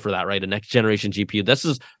future for that, right? A next generation GPU. This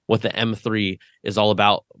is what the M3 is all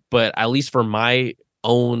about. But at least for my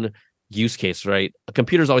own use case, right? A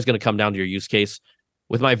computer is always going to come down to your use case.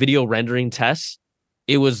 With my video rendering tests,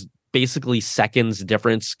 it was basically seconds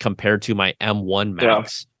difference compared to my M1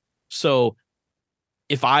 Max. So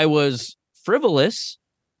if I was frivolous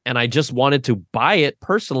and I just wanted to buy it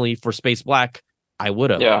personally for space black, I would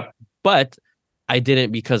have. Yeah. But I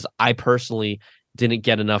didn't, because I personally didn't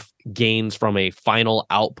get enough gains from a final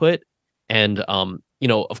output. And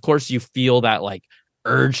of course you feel that like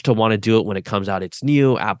urge to want to do it when it comes out. It's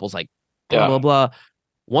new. Apple's like blah blah blah.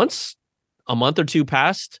 Once a month or two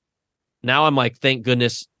passed, now I'm like, thank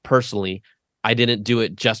goodness personally I didn't do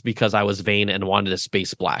it just because I was vain and wanted a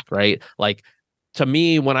space black, right? Like, to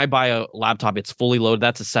me, when I buy a laptop, it's fully loaded.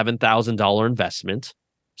 That's a $7,000 investment.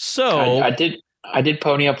 So I did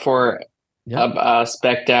pony up for a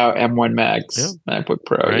spec'd out M1 Max MacBook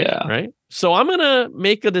Pro. Right. So I'm gonna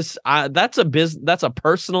make that's a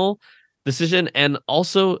personal decision, and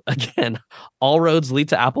also again, all roads lead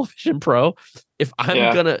to Apple Vision Pro. If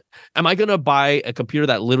am I gonna buy a computer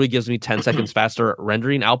that literally gives me 10 seconds faster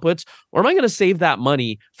rendering outputs, or am I gonna save that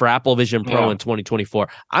money for Apple Vision Pro in 2024?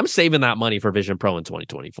 I'm saving that money for Vision Pro in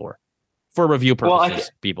 2024 for review purposes,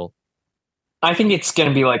 people. I think it's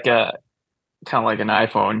gonna be like a kind of like an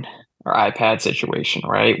iPhone or iPad situation,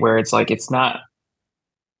 right? Where it's like it's not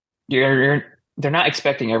they're not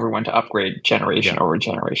expecting everyone to upgrade generation over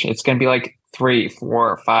generation. It's going to be like 3,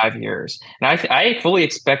 4, 5 years. And I fully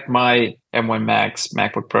expect my M1 Max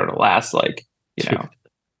MacBook Pro to last like, I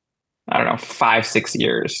don't know, 5, 6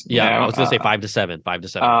 years. I was going to say 5 to 7,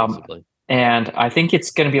 basically. And I think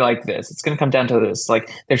it's going to be like this. It's going to come down to this. Like,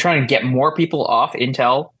 they're trying to get more people off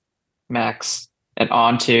Intel Macs and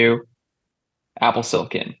onto Apple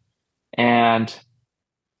Silicon. And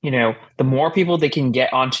the more people they can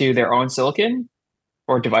get onto their own silicon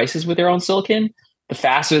or devices with their own silicon, the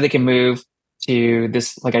faster they can move to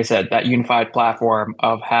this, like I said, that unified platform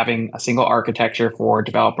of having a single architecture for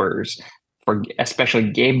developers, for especially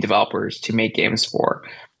game developers to make games for.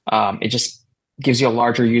 It just gives you a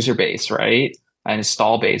larger user base, right? An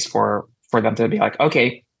install base for them to be like,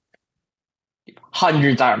 okay,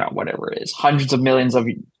 hundreds, I don't know, whatever it is, hundreds of millions of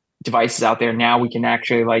devices out there. Now we can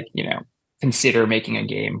actually consider making a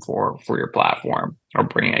game for your platform or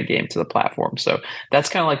bringing a game to the platform. So that's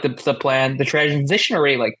kind of like the plan. The transition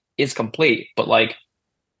already is complete, but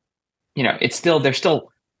it's still, there's still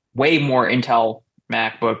way more Intel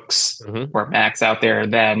MacBooks or Macs out there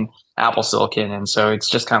than Apple Silicon. And so it's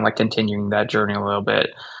just kind of like continuing that journey a little bit.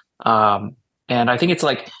 And I think it's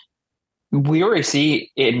like, we already see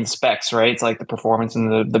it in specs, right? It's like the performance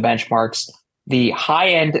and the benchmarks. The high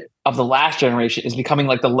end of the last generation is becoming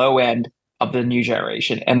like the low end of the new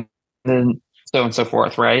generation, and then so on and so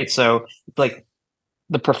forth, right? So like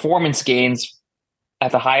the performance gains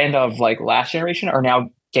at the high end of like last generation are now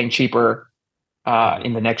getting cheaper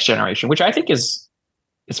in the next generation, which I think is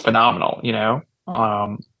phenomenal.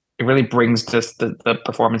 It really brings just the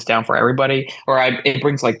performance down for everybody, or it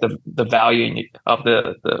brings like the value of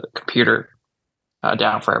the computer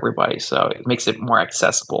down for everybody. So it makes it more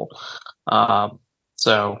accessible.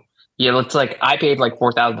 So yeah, it's like I paid like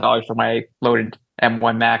 $4,000 for my loaded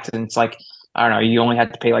M1 Max, and it's like, I don't know, you only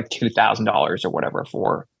had to pay like $2,000 or whatever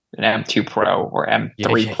for an M2 Pro or Yeah, M3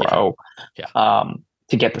 yeah, yeah, Pro yeah.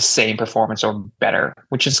 to get the same performance or better,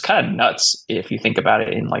 which is kind of nuts if you think about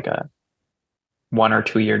it in like a 1 or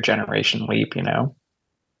 2 year generation leap, you know?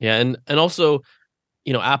 Yeah, and also,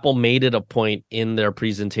 Apple made it a point in their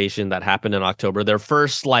presentation that happened in October, their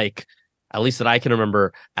first, like, at least that I can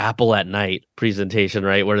remember, Apple at Night presentation,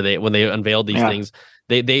 right? Where when they unveiled these Yeah. things,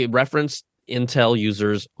 they referenced Intel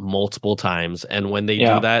users multiple times. And when they do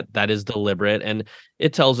Yeah. that, that is deliberate. And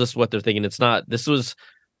it tells us what they're thinking. It's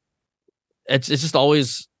just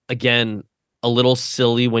always, again, a little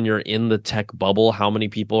silly when you're in the tech bubble, how many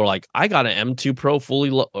people are like, I got an M2 Pro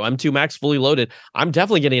M2 Max fully loaded. I'm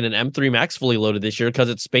definitely getting an M3 Max fully loaded this year because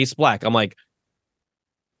it's space black. I'm like,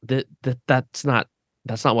 that's not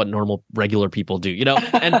what normal regular people do,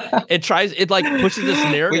 And it like pushes this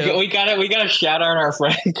narrative. we gotta shout out our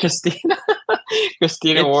friend Christina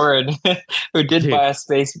It's Warren, who did dude, buy a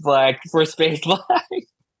space black for space black.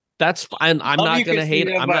 that's fine. I'm Love not you, gonna hate.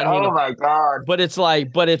 Christina, I'm but not hating. oh my god. But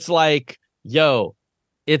it's like, yo,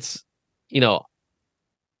 it's you know,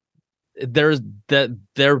 there's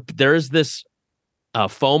there's this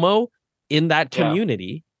FOMO in that Yeah.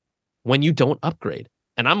 community when you don't upgrade.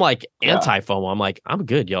 And I'm like Yeah. anti FOMO. I'm like, I'm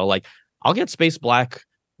good, yo. Like, I'll get Space Black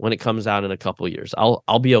when it comes out in a couple of years. I'll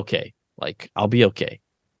be okay. Like, I'll be okay.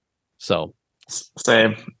 So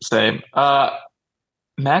Same.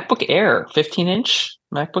 MacBook Air, 15-inch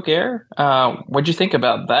MacBook Air. What'd you think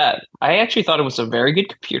about that? I actually thought it was a very good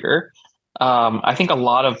computer. I think a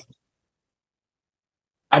lot of,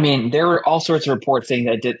 I mean, there were all sorts of reports saying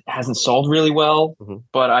that it hasn't sold really well, mhm.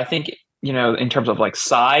 but I think, in terms of like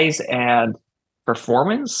size and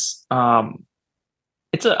performance,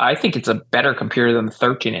 I think it's a better computer than the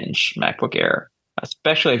 13-inch MacBook Air,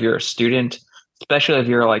 especially if you're a student, especially if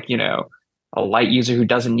you're like, a light user who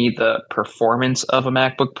doesn't need the performance of a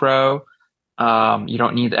MacBook Pro. You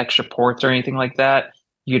don't need the extra ports or anything like that.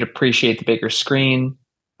 You'd appreciate the bigger screen.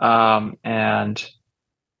 And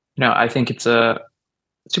I think it's a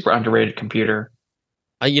super underrated computer.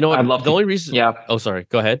 You know I what? love The only reason. yeah. Oh, sorry.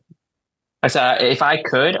 Go ahead. I said if I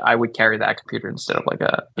could, I would carry that computer instead of like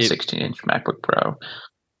a It 16-inch MacBook Pro.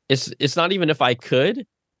 it's not even if I could.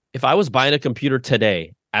 If I was buying a computer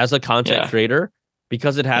today as a content Yeah. creator,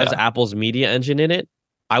 because it has Yeah. Apple's media engine in it,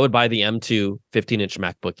 I would buy the M2 15-inch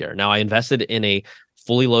MacBook Air. Now, I invested in a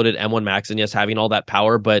fully loaded M1 Max, and yes, having all that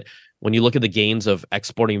power, but when you look at the gains of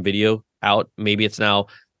exporting video out, maybe it's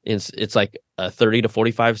like a 30 to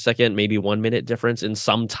 45 second, maybe 1 minute difference in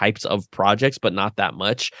some types of projects, but not that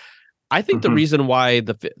much. I think the Mhm. reason why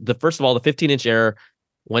the first of all, the 15-inch Air,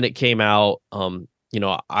 when it came out,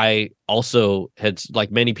 I also had,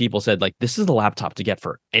 like many people said, like, this is the laptop to get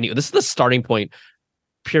for this is the starting point,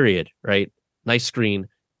 period, right? Nice screen,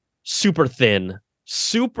 super thin,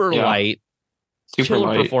 super Yeah. light, Super killer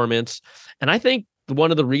light. performance. And I think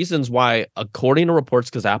one of the reasons why, according to reports,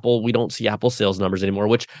 because we don't see Apple sales numbers anymore,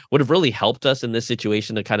 which would have really helped us in this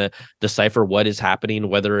situation to kind of decipher what is happening,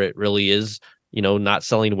 whether it really is, not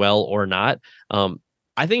selling well or not.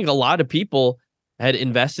 I think a lot of people had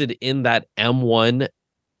invested in that M1,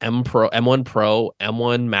 M1 Pro,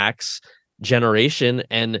 M1 Max generation,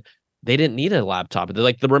 and they didn't need a laptop. They're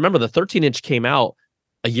like, remember, the 13-inch came out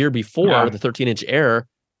a year before Yeah. the 13-inch Air,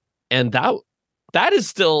 and that is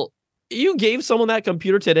still, you gave someone that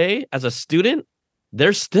computer today as a student,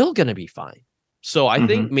 they're still going to be fine. So I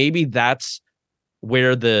think Mhm. maybe that's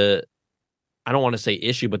where I don't want to say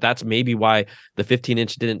issue, but that's maybe why the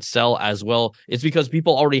 15-inch didn't sell as well. It's because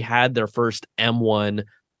people already had their first M1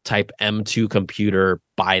 type M2 computer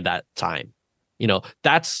by that time.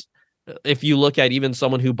 That's, if you look at even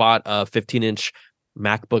someone who bought a 15-inch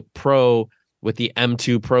MacBook Pro with the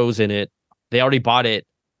M2 Pros in it, they already bought it.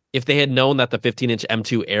 If they had known that the 15-inch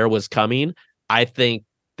M2 Air was coming, I think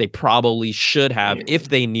they probably should have, if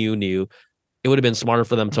they knew, it would have been smarter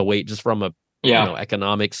for them to wait, just from a Yeah.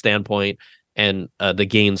 economic standpoint and the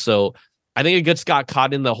gain. So I think it just got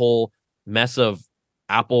caught in the whole mess of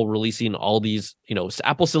Apple releasing all these,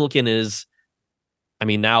 Apple Silicon is, I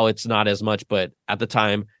mean, now it's not as much, but at the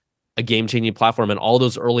time, a game-changing platform, and all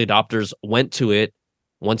those early adopters went to it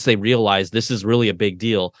once they realized this is really a big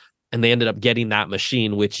deal, and they ended up getting that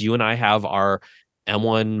machine, which you and I have our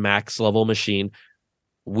M1 Max level machine.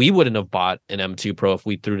 We wouldn't have bought an M2 Pro if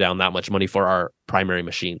we threw down that much money for our primary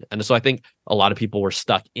machine. And so I think a lot of people were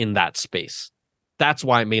stuck in that space. That's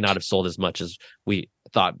why it may not have sold as much as we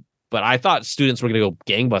thought. But I thought students were going to go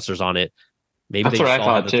gangbusters on it. Maybe That's they what just I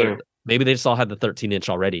all had thought the too. maybe they just all had the 13-inch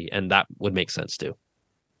already, and that would make sense too.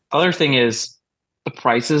 Other thing is the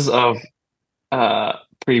prices of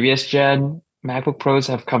previous gen MacBook Pros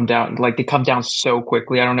have come down, like they come down so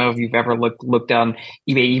quickly. I don't know if you've ever looked on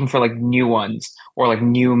eBay, even for like new ones or like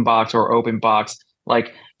new in box or open box.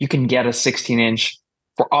 Like you can get a 16-inch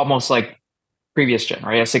for almost like previous gen,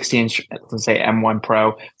 right? A 16-inch, let's say M1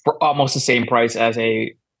 Pro, for almost the same price as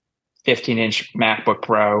a 15-inch MacBook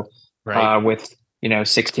Pro, Right. with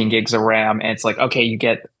 16 gigs of RAM. And it's like, okay, you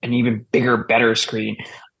get an even bigger, better screen.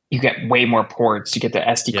 You get way more ports. You get the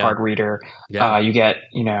SD Yeah. card reader. Yeah. You get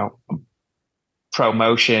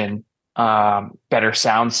ProMotion, better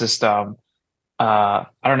sound system. I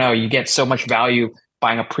don't know. You get so much value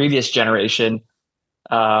buying a previous generation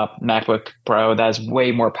MacBook Pro that's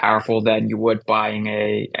way more powerful than you would buying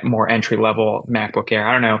a more entry level MacBook Air.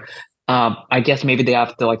 I don't know. I guess maybe they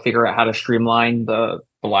have to like figure out how to streamline the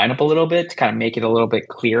lineup a little bit to kind of make it a little bit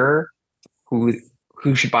clearer who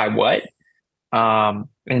should buy what.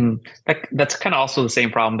 And that's kind of also the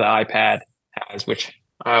same problem the iPad has, which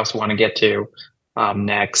I also want to get to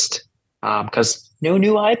next. Because no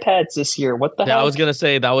new iPads this year. What the Yeah, I heck? was gonna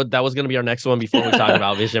say that was gonna be our next one before we talk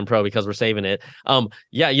about Vision Pro because we're saving it.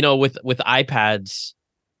 Yeah, with iPads,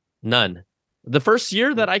 none. The first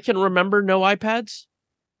year that I can remember, no iPads.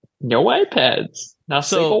 No iPads. Not a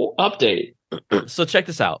So single update. so check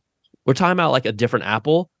this out. We're talking about like a different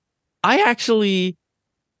Apple. I actually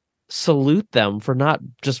salute them for not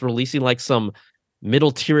just releasing like some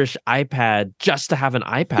middle tierish iPad just to have an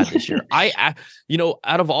iPad this year.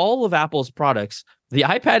 Out of all of Apple's products, the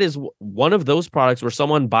iPad is one of those products where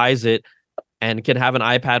someone buys it and can have an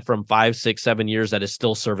iPad from 5, 6, 7 years that is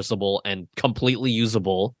still serviceable and completely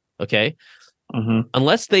usable. Okay. Mm-hmm.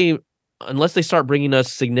 Unless they start bringing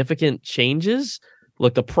us significant changes,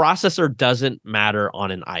 look, the processor doesn't matter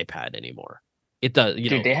on an iPad anymore. It does,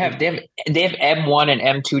 Dude, they have M1 and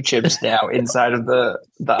M2 chips now inside of the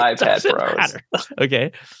iPad Pros. Matter.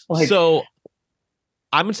 Okay. Like, so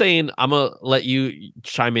I'm saying, I'm gonna let you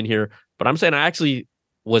chime in here, but I'm saying I actually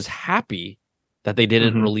was happy that they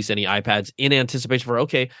didn't mm-hmm. release any iPads in anticipation for,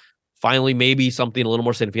 okay, finally maybe something a little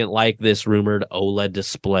more significant like this rumored OLED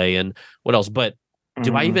display and what else. But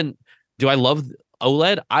do I love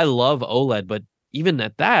OLED? I love OLED, but even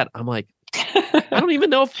at that, I'm like, I don't even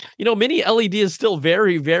know if, mini LED is still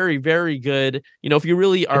very, very, very good. If you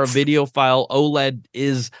really are a videophile, OLED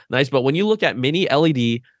is nice. But when you look at mini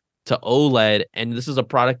LED to OLED, and this is a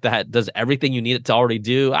product that does everything you need it to already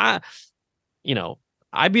do, I'd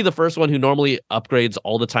be the first one who normally upgrades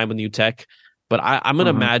all the time with new tech. But I'm going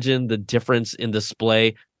to imagine the difference in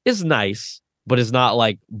display is nice, but it's not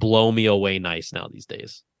like blow me away nice now these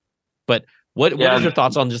days. But what is your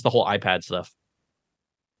thoughts on just the whole iPad stuff?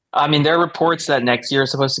 I mean, there are reports that next year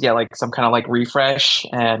is supposed to get like some kind of like refresh,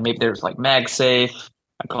 and maybe there's like MagSafe,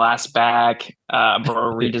 a glass back,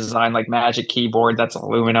 or a redesigned like Magic Keyboard that's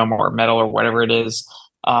aluminum or metal or whatever it is.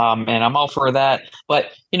 And I'm all for that. But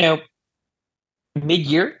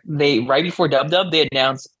mid-year, right before Dub, they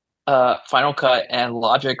announced Final Cut and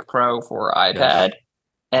Logic Pro for iPad, Yes.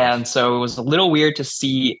 and so it was a little weird to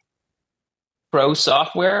see Pro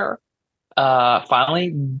software. Finally,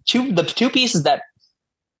 the two pieces that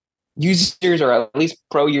users, or at least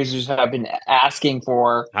Pro users, have been asking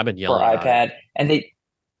for iPad, and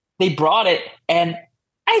they brought it, and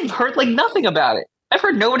I've heard like nothing about it. I've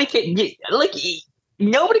heard nobody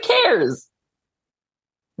nobody cares.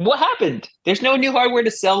 What happened? There's no new hardware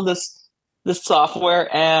to sell this software,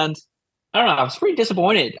 and I don't know. I was pretty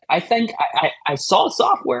disappointed. I think I saw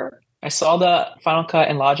software. I saw the Final Cut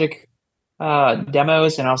and Logic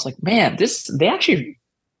demos, and I was like, man, they actually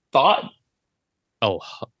thought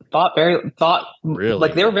really,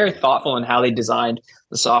 like they were very thoughtful in how they designed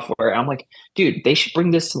the software. And I'm like, dude, they should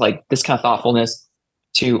bring this like this kind of thoughtfulness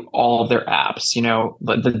to all of their apps,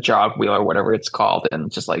 the jog wheel or whatever it's called,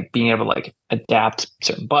 and just like being able to like adapt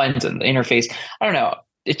certain buttons and the interface. I don't know.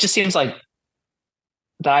 It just seems like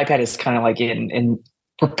the iPad is kind of like in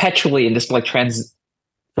perpetually in this like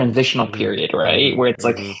transitional period, right? Where it's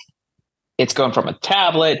like it's going from a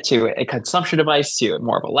tablet to a consumption device to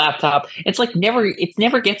more of a laptop. It's like it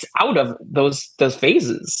never gets out of those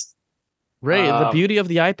phases. Right. The beauty of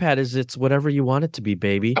the iPad is it's whatever you want it to be,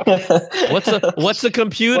 baby. What's a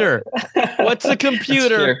computer? What's a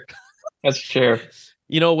computer? That's true.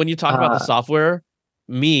 When you talk about the software,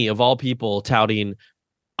 me of all people touting,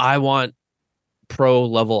 I want pro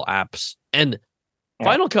level apps, and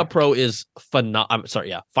Final Cut Pro is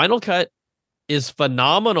Final Cut is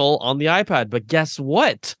phenomenal on the iPad, but guess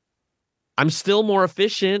what? I'm still more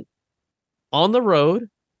efficient on the road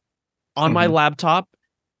on my laptop.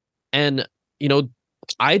 And,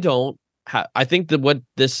 I think that what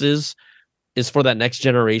this is for that next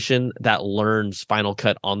generation that learns Final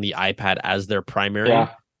Cut on the iPad as their primary.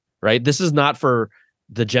 right? This is not for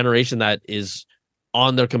the generation that is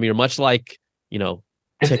on their computer, much like,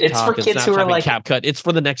 It's for TikTok and kids who Snapchat are and like CapCut. It's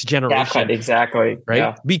for the next generation, CapCut, exactly. right?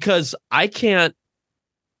 Yeah. Because I can't,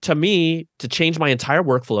 to me, to change my entire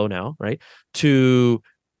workflow now, right? To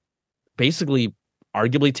basically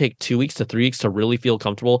arguably take 2 weeks to 3 weeks to really feel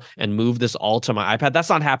comfortable and move this all to my iPad. That's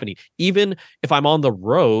not happening. Even if I'm on the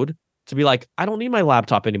road, to be like, I don't need my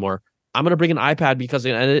laptop anymore. I'm going to bring an iPad because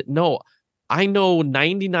no, I know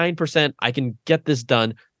 99% I can get this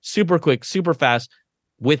done super quick, super fast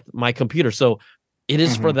with my computer. So it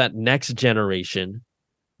is for that next generation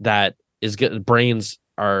that is good. Brains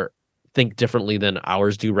are think differently than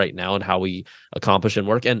ours do right now and how we accomplish and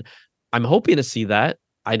work. And I'm hoping to see that.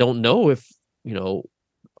 I don't know if,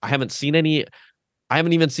 I haven't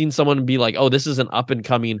even seen someone be like, oh, this is an up and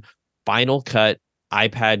coming Final Cut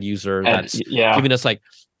iPad user that's giving us like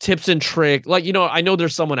tips and trick. Like, I know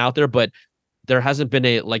there's someone out there, but there hasn't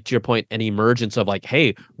been like to your point, an emergence of like,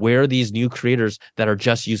 hey, where are these new creators that are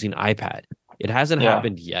just using iPad? It hasn't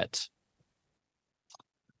happened yet.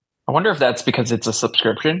 I wonder if that's because it's a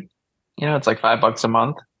subscription. It's like $5 a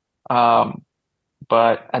month.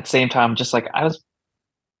 But at the same time, just like I was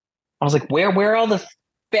like, where are all the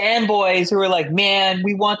fanboys who are like, man,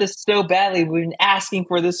 we want this so badly. We've been asking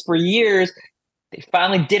for this for years. They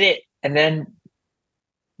finally did it, and then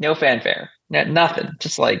no fanfare, nothing.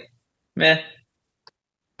 Just like, meh.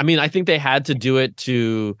 I mean, I think they had to do it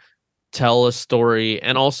to tell a story,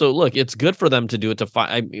 and also, look, it's good for them to do it to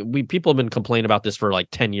find. People have been complaining about this for like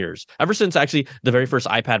 10 years, ever since actually the very first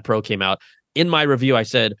iPad Pro came out. In my review, I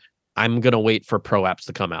said I'm gonna wait for Pro apps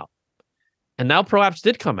to come out, and now Pro apps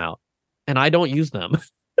did come out, and I don't use them.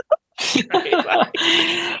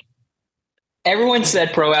 Everyone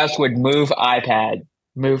said Pro apps would move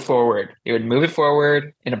forward. It would move it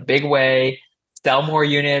forward in a big way, sell more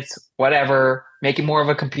units, whatever, make it more of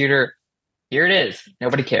a computer. Here it is.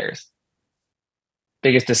 Nobody cares.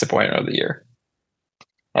 Biggest disappointment of the year.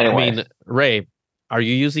 Anyway. I mean, Ray, are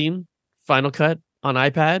you using Final Cut on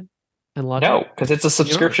iPad and Logic? No, because it's a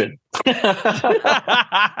subscription.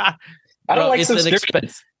 I don't like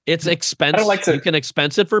subscriptions. It's expensive. You can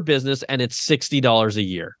expense it for business, and it's $60 a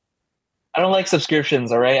year. I don't like subscriptions,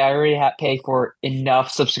 all right? I already pay for enough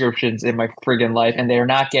subscriptions in my friggin' life, and they're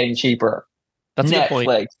not getting cheaper. That's Netflix, a good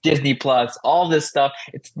point. Disney Plus, all this stuff,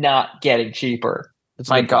 it's not getting cheaper.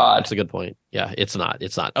 My God. That's a good point. Yeah, it's not.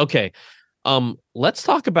 Okay. Let's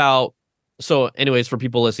talk about, so anyways, for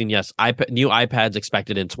people listening, yes, new iPads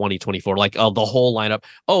expected in 2024, like the whole lineup.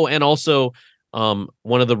 Oh, and also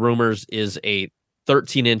one of the rumors is a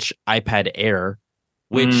 13-inch iPad Air,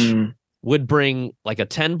 which would bring like a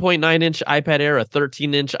 10.9-inch iPad Air, a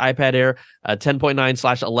 13-inch iPad Air, a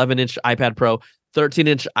 10.9/11-inch iPad Pro,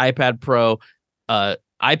 13-inch iPad Pro,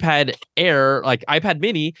 iPad Air, like iPad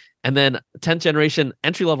Mini, and then 10th generation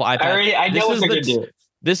entry-level iPad. I know what they're gonna do.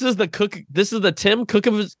 This is the Tim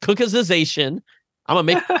Cookization.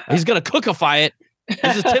 He's gonna cookify it.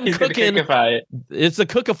 This is Tim cooking. It's the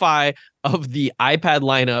cookify of the iPad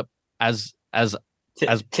lineup as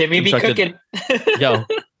Timmy be cooking. Yo.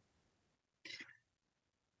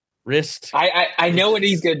 Wrist. I know what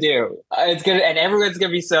he's gonna do. It's gonna, and everyone's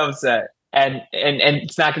gonna be so upset. And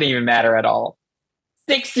it's not gonna even matter at all.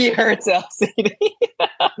 60 hertz LCD.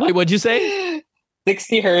 Wait, what'd you say?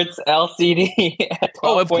 60 hertz LCD.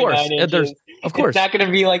 Oh, of course. Of course. It's not gonna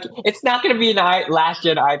be an last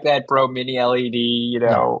gen iPad Pro Mini LED.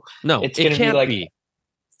 No, it's gonna be like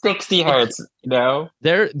 60 hertz.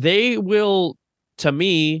 They will. To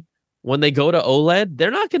me, when they go to OLED,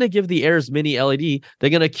 they're not going to give the Airs Mini LED.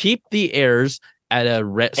 They're going to keep the Airs at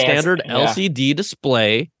a standard LCD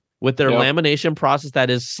display with their lamination process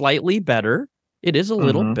that is slightly better. It is a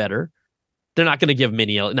little better. They're not going to give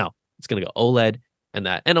Mini LED. No, it's going to go OLED and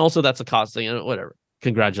that. And also that's a cost thing. Whatever.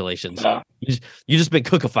 Congratulations. Yeah. You just been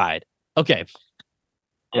cookified. Okay.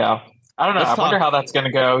 Yeah. I don't know. I wonder how that's going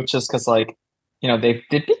to go, just because they've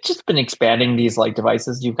just been expanding these like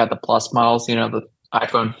devices. You've got the Plus models, the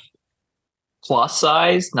iPhone Plus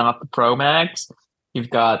size, not the Pro Max. You've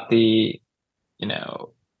got the,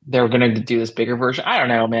 they're going to do this bigger version. I don't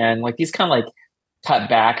know, man. Like these kind of like cut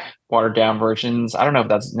back, watered down versions. I don't know if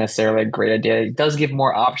that's necessarily a great idea. It does give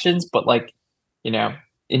more options, but like, it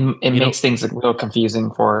makes things a little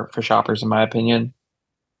confusing for shoppers, in my opinion.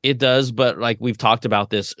 It does, but like we've talked about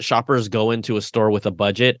this, shoppers go into a store with a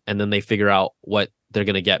budget and then they figure out what they're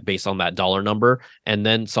going to get based on that dollar number. And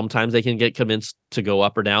then sometimes they can get convinced to go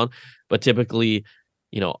up or down. But typically,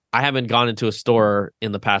 I haven't gone into a store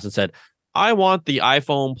in the past and said, I want the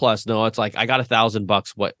iPhone Plus. No, it's like, I got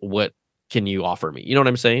 $1,000. What can you offer me? You know what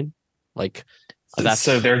I'm saying? Like,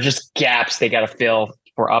 so there are just gaps they got to fill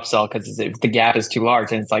for upsell because if the gap is too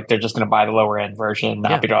large, and it's like they're just going to buy the lower end version,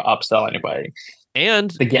 not Yeah. be able to upsell anybody.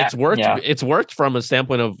 And The gap, it's worked. yeah. It's worked from a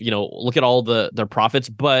standpoint of, look at all their profits,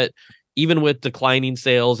 but even with declining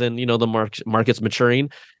sales and, the market's maturing,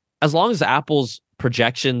 as long as Apple's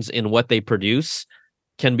projections in what they produce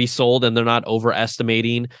can be sold and they're not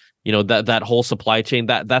overestimating, that whole supply chain,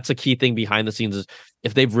 that's a key thing behind the scenes is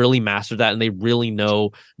if they've really mastered that and they really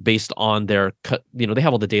know based on their, they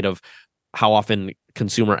have all the data of how often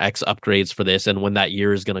consumer X upgrades for this and when that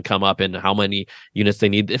year is going to come up and how many units they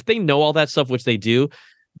need. If they know all that stuff, which they do,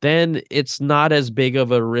 then it's not as big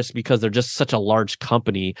of a risk because they're just such a large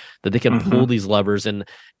company that they can pull these levers and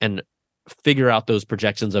figure out those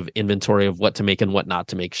projections of inventory of what to make and what not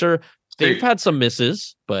to make. Sure, they've had some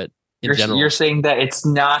misses, but in general, you're saying that it's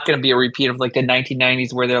not going to be a repeat of like the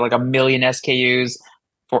 1990s where there are like a million SKUs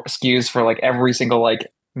for like every single like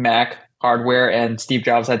Mac hardware, and Steve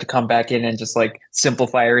Jobs had to come back in and just like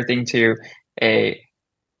simplify everything to a,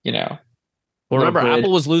 well, remember,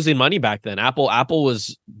 Apple was losing money back then. Apple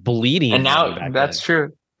was bleeding, and now that's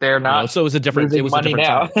true. They're not. So it was a different. It was a different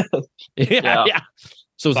time. yeah.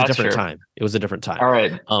 So it was a different time. It was a different time. All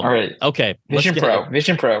right. Okay. Vision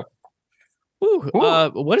Pro. Woo.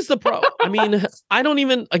 What is the Pro? I mean, I don't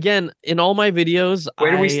even. Again, in all my videos,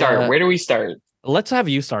 where do we start? Let's have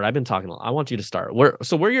you start. I've been talking. I want you to start. Where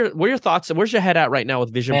are your thoughts? Where's your head at right now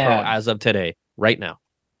with Vision Pro as of today? Right now,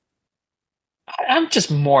 I'm just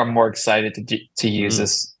more and more excited to use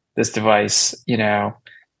this device.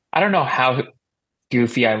 I don't know how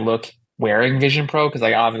goofy I look wearing Vision Pro because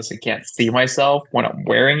I obviously can't see myself when I'm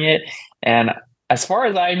wearing it. And as far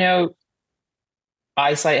as I know,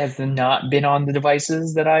 eyesight has not been on the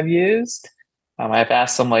devices that I've used. I've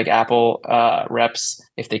asked some like Apple reps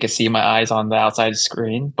if they could see my eyes on the outside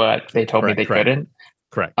screen, but they told me they couldn't.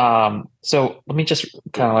 Correct. So let me just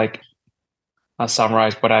kind of like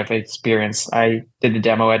summarize what I've experienced. I did the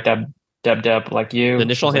demo at Dub like you. The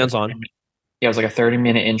initial hands-on. It was like a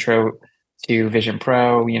 30-minute intro to Vision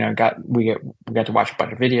Pro. We got to watch a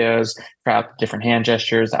bunch of videos, try out different hand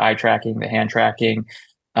gestures, the eye tracking, the hand tracking,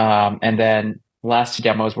 and then the last two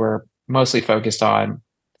demos were mostly focused on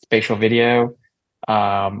spatial video,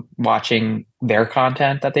 watching their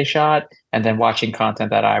content that they shot, and then watching content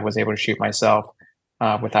that I was able to shoot myself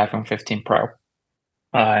with iPhone 15 Pro.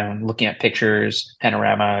 Looking at pictures,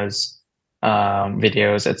 panoramas,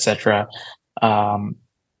 videos, etc.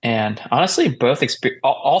 And honestly,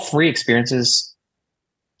 all three experiences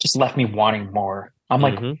just left me wanting more. I'm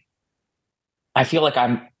like, I feel like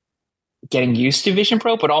I'm getting used to Vision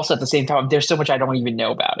Pro, but also at the same time, there's so much I don't even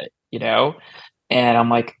know about it, And I'm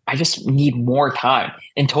like, I just need more time.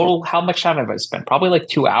 In total, how much time have I spent? Probably like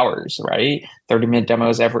 2 hours, right? 30-minute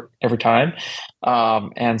demos every time.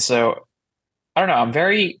 And so I don't know. I'm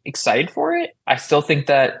very excited for it. I still think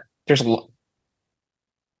that there's a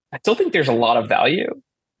lot of value.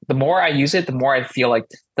 The more I use it, the more I feel like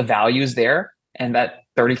the value is there, and that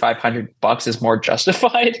 $3,500 is more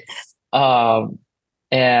justified. And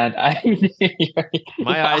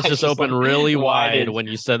my eyes just opened really wide when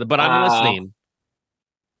you said that, but I'm listening.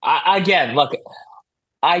 Again, look,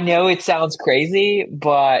 I know it sounds crazy,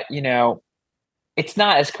 but it's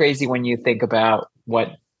not as crazy when you think about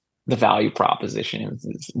what the value proposition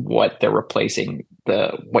is what they're replacing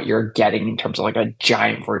what you're getting in terms of like a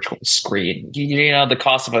giant virtual screen. The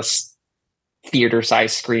cost of a theater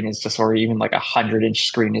size screen is just, or even like 100-inch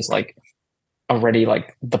screen is like already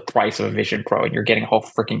like the price of a Vision Pro, and you're getting a whole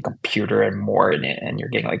freaking computer and more in it, and you're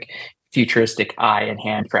getting like futuristic eye and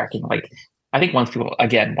hand tracking. Like, I think once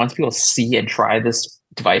people see and try this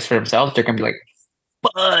device for themselves, they're gonna be like,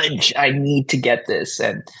 fudge, I need to get this,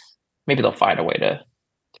 and maybe they'll find a way to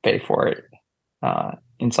pay for it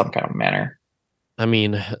in some kind of manner. I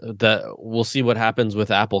mean, we'll see what happens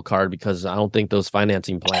with Apple Card, because I don't think those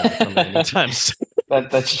financing plans are coming anytime soon.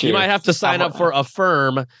 That's true. You might have to sign up for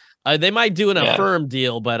Affirm. They might do an Affirm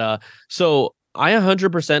deal, but so I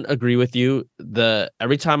 100% agree with you.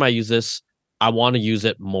 Every time I use this, I want to use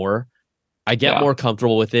it more. I get more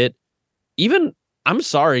comfortable with it. Even, I'm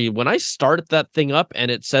sorry, when I start that thing up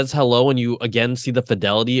and it says hello, and you again see the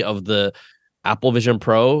fidelity of the Apple Vision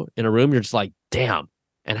Pro in a room, you're just like, damn.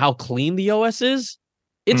 And how clean the OS is.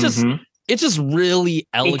 It's just really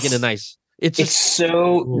elegant and nice. It's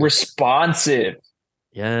so responsive.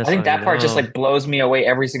 Yes, I think that part just like blows me away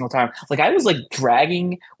every single time. Like, I was like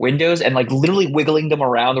dragging Windows and like literally wiggling them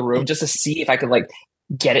around the room just to see if I could like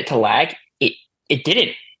get it to lag. It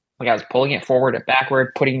didn't. Like, I was pulling it forward and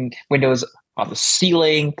backward, putting Windows on the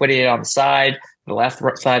ceiling, putting it on the side, the left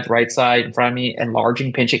side, the right side, in front of me,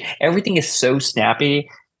 enlarging, pinching. Everything is so snappy.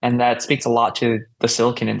 And that speaks a lot to the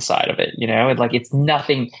silicon inside of it, like it's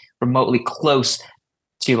nothing remotely close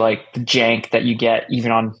to like the jank that you get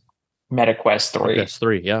even on MetaQuest 3. MetaQuest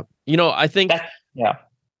 3, yeah. I think That yeah.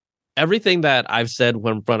 everything that I've said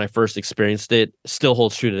when I first experienced it still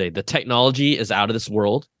holds true today. The technology is out of this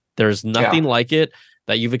world. There's nothing Yeah. like it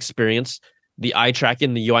that you've experienced. The eye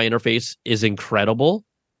tracking, the UI interface is incredible,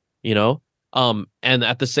 you know. And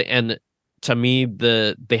at the same, and to me,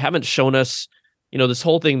 they haven't shown us, this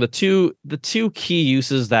whole thing. The two key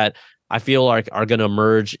uses that I feel like are going to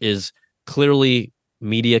emerge is clearly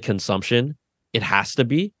media consumption. It has to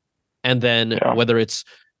be, and then Yeah. whether it's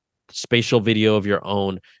spatial video of your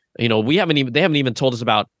own. They haven't even told us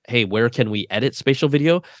about, hey, where can we edit spatial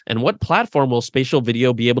video and what platform will spatial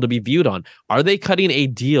video be able to be viewed on? Are they cutting a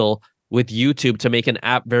deal with YouTube to make an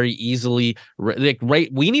app very easily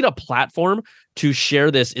right? We need a platform to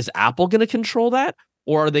share this. Is Apple going to control that?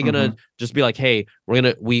 Or are they going to just be like, hey,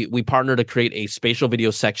 we partner to create a spatial video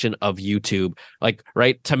section of YouTube? Like,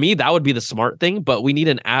 right? To me, that would be the smart thing, but we need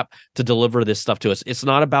an app to deliver this stuff to us. It's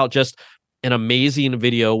not about just an amazing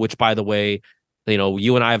video, which, by the way,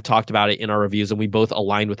 you and I have talked about it in our reviews, and we both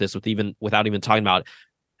aligned with this without even talking about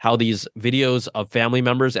how these videos of family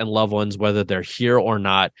members and loved ones, whether they're here or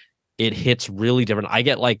not, it hits really different. I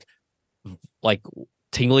get like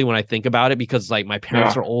tingly when I think about it because like my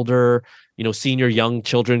parents Yeah. are older, seeing your young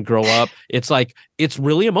children grow up. It's like, it's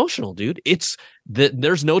really emotional, dude.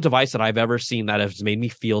 There's no device that I've ever seen that has made me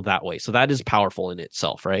feel that way. So that is powerful in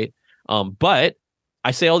itself, right? But I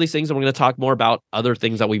say all these things, and we're going to talk more about other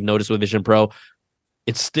things that we've noticed with Vision Pro.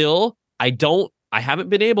 It's still, I haven't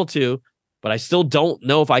been able to, but I still don't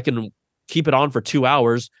know if I can keep it on for 2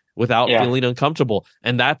 hours without Yeah. feeling uncomfortable.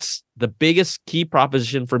 And that's the biggest key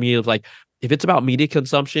proposition for me of like, if it's about media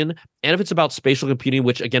consumption and if it's about spatial computing,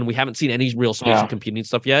 which again, we haven't seen any real spatial computing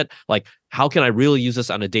stuff yet. Like, how can I really use this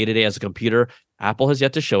on a day-to-day as a computer? Apple has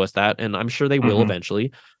yet to show us that, and I'm sure they will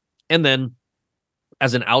eventually. And then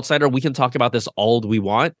as an outsider, we can talk about this all we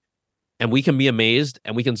want, and we can be amazed,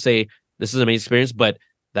 and we can say this is an amazing experience. But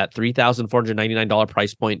that $3,499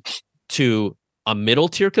 price point to a middle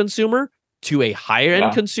tier consumer, to a higher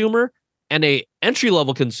end consumer, and a entry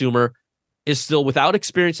level consumer is still without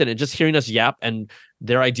experience in it. Just hearing us yap and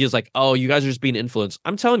their ideas like, oh, you guys are just being influenced.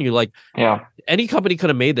 I'm telling you, like, any company could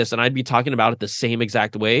have made this, and I'd be talking about it the same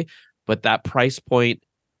exact way. But that price point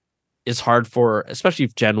is hard for, especially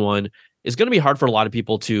if Gen 1 is going to be hard for a lot of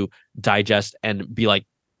people to digest and be like,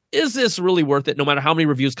 is this really worth it? No matter how many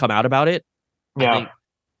reviews come out about it. I think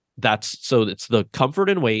it's the comfort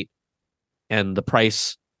and weight and the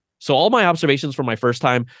price. So all my observations from my first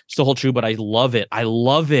time still hold true, but I love it. I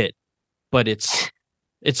love it, but it's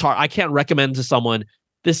hard. I can't recommend to someone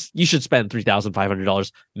this. You should spend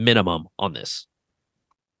 $3,500 minimum on this.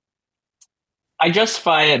 I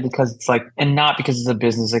justify it because it's like, and not because it's a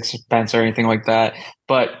business expense or anything like that,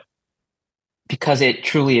 but because it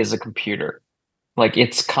truly is a computer. Like,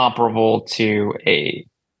 it's comparable to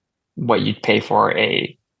what you'd pay for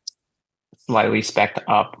a slightly spec'd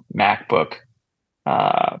up MacBook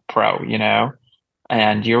Pro,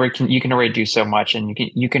 and you can already do so much, and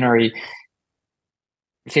you can already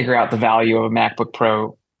figure out the value of a MacBook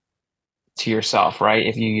Pro to yourself, right?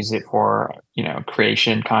 If you use it for,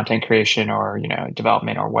 creation, content creation, or,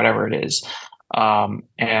 development, or whatever it is.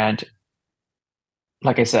 And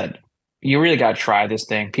like I said, you really got to try this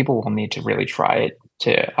thing. People will need to really try it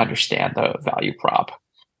to understand the value prop.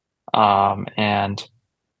 And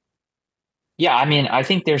yeah, I mean, I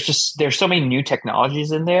think there's so many new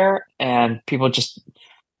technologies in there, and people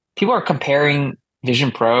are comparing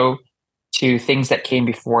Vision Pro to things that came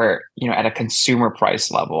before, at a consumer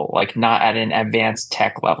price level, like not at an advanced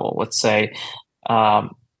tech level. Let's say,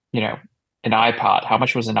 you know, an iPod. How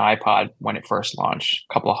much was an iPod when it first launched?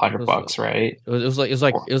 A couple of $100, right?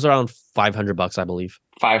 It was around $500, I believe.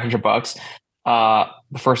 $500.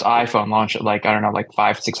 The first iPhone launched at like, I don't know, like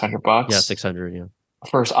 $500-600. Yeah, 600. Yeah.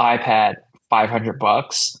 First iPad,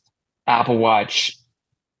 $500. Apple Watch,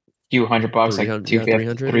 few $100, like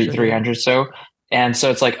 250, 300. So, and so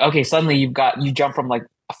it's like, okay, suddenly you jump from like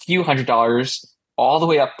a few $100 all the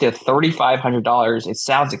way up to $3,500. It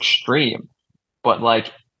sounds extreme, but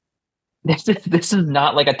like, this is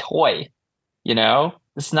not like a toy,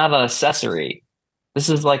 this is not an accessory. This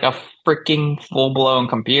is like a freaking full-blown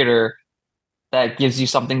computer that gives you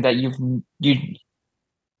something that you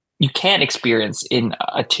can't experience in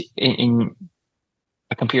a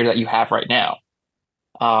computer that you have right now.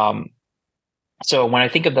 So when I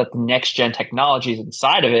think of the next gen technologies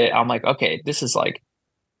inside of it, I'm like, okay, this is like,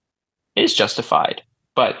 it's justified.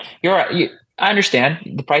 But you're right. I understand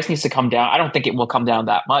the price needs to come down. I don't think it will come down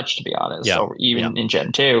that much, to be honest, Yeah, or yeah, even in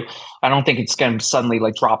Gen 2. I don't think it's going to suddenly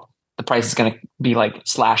like drop. The price is going to be like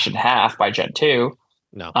slashed in half by Gen 2.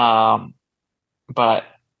 no, But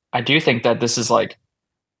I do think that this is like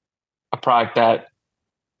a product that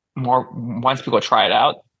more once people try it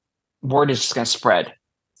out, word is just going to spread.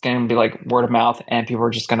 It's going to be like word of mouth, and people are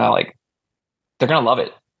just going to like they're going to love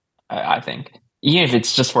it. I think, even if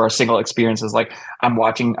it's just for a single experience, is like I'm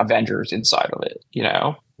watching Avengers inside of it, you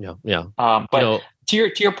know. yeah, yeah. You But know,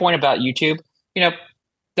 to your point about YouTube, you know,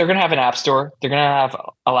 they're going to have an app store. They're going to have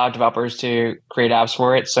allow developers to create apps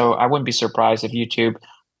for it. So I wouldn't be surprised if YouTube,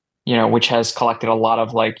 you know, which has collected a lot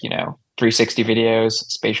of like, you know, 360 videos,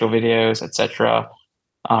 spatial videos, etc.,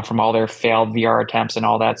 from all their failed VR attempts and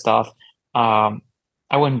all that stuff.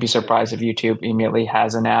 I wouldn't be surprised if YouTube immediately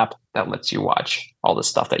has an app that lets you watch all the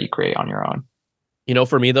stuff that you create on your own.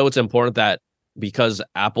 for me though, it's important that because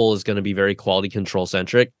Apple is going to be very quality control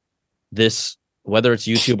centric, this whether it's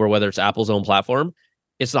YouTube or whether it's Apple's own platform,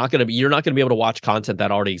 it's not going to be you're not going to be able to watch content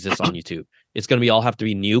that already exists on YouTube. It's going to be all have to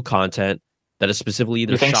be new content that is specifically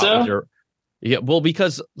either You think shot with so? your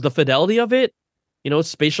because the fidelity of it,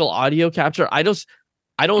 spatial audio capture, I don't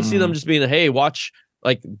see them Mm, just being, hey, watch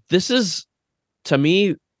like this is to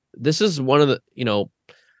me, this is one of the,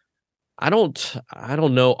 I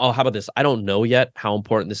don't know. Oh, how about this? I don't know yet how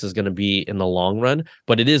important this is going to be in the long run,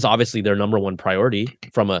 but it is obviously their number one priority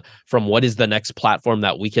from what is the next platform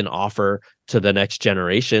that we can offer to the next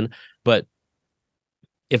generation. But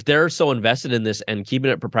if they're so invested in this and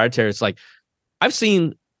keeping it proprietary, it's like I've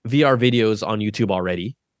seen VR videos on YouTube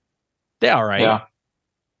already. They're all right, yeah.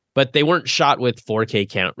 but they weren't shot with 4K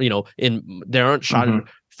they aren't shot in Hmm.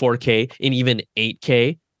 4K in even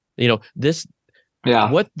 8K. This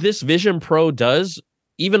Yeah. what this Vision Pro does,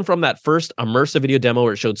 even from that first immersive video demo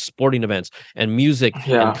where it showed sporting events and music and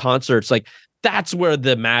Yeah. concerts, like that's where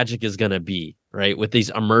the magic is going to be, right? With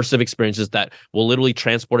these immersive experiences that will literally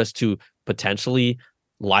transport us to potentially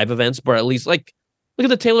live events, but at least like look at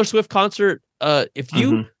the Taylor Swift concert. If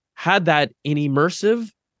you Hmm. had that in immersive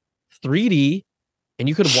 3D and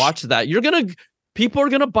you could watch that, people are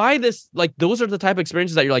gonna buy this. Like those are the type of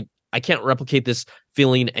experiences that you're like, I can't replicate this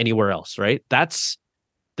feeling anywhere else, right? That's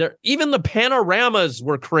there. Even the panoramas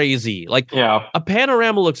were crazy. Like Yeah. a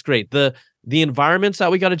panorama looks great. The environments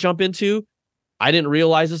that we got to jump into, I didn't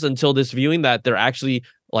realize this until this viewing that they're actually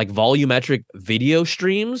like volumetric video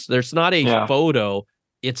streams. There's not a Yeah. photo,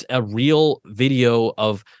 it's a real video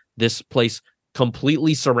of this place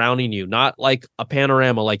completely surrounding you, not like a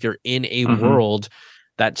panorama, like you're in a Hmm. world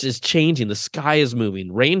that's just changing. The sky is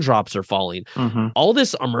moving, raindrops are falling. Hmm. All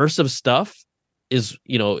this immersive stuff is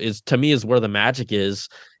to me is where the magic is.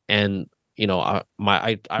 And I You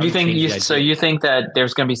already think changed you the so idea. you think that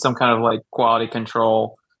there's going to be some kind of like quality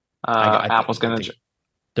control? Apple's I going think to.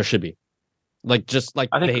 there should be like just like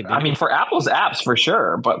I think. they I mean, for Apple's apps for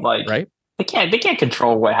sure, but like right. they can't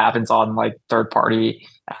control what happens on like third party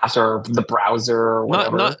apps or the browser or not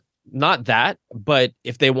whatever. not not that, but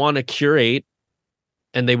if they want to curate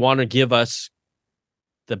and they want to give us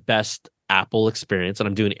the best Apple experience, and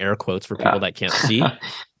I'm doing air quotes for people Yeah. that can't see,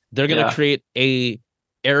 they're going to Yeah. create a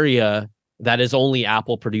area that is only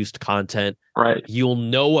Apple produced content. Right. You'll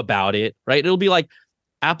know about it, right? It'll be like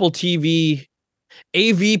Apple TV,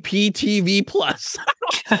 AVP TV Plus.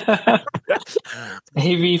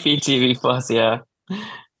 AVP TV Plus. Yeah.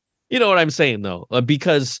 You know what I'm saying though,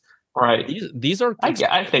 because Right. these are I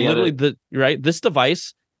get literally it. the right. This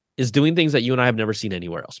device is doing things that you and I have never seen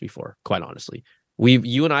anywhere else before. Quite honestly,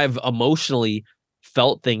 you and I have emotionally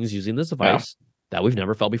felt things using this Yeah. device that we've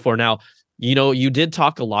never felt before. Now, you did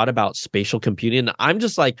talk a lot about spatial computing. And I'm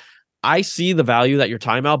just like, I see the value that you're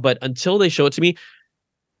talking about, but until they show it to me,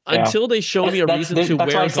 Yeah. until they show me a reason to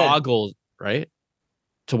That's why I wear said. goggles, right?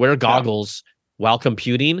 To wear Yeah. goggles while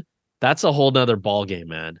computing, that's a whole nother ball game,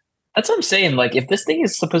 man. That's what I'm saying. Like, if this thing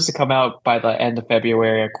is supposed to come out by the end of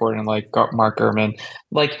February, according to like Mark Gurman,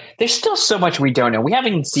 like, there's still so much we don't know. We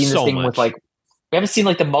haven't even seen this So thing with much. like, we haven't seen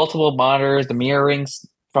like the multiple monitors, the mirrorings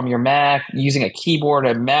from your Mac, using a keyboard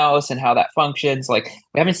and mouse, and how that functions. Like,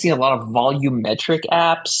 we haven't seen a lot of volumetric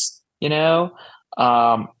apps. You know,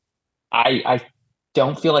 um, I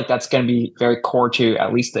don't feel like that's going to be very core to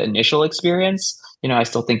at least the initial experience. You know, I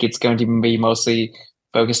still think it's going to be mostly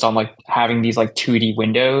focused on like having these like 2D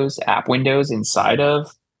windows, app windows inside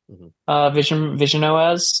of Mhm. Vision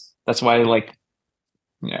OS. That's why like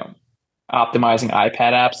you know optimizing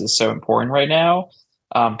iPad apps is so important right now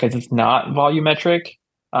because it's not volumetric.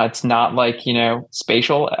 It's not like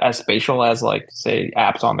spatial as like say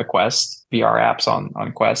apps on the Quest, VR apps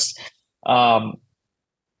on Quest. Um,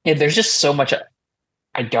 and there's just so much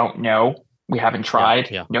I don't know we haven't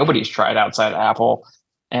tried. Yeah. Nobody's tried outside of Apple,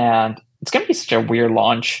 and it's going to be such a weird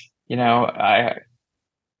launch. I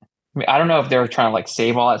don't know if they're trying to like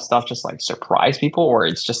save all that stuff, just like surprise people, or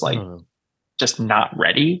it's just I like don't know. just not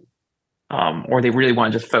ready, or they really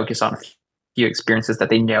want to just focus on a few experiences that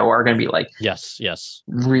they know are going to be like Yes.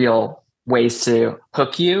 real ways to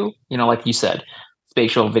hook you. Like you said,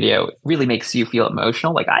 spatial video really makes you feel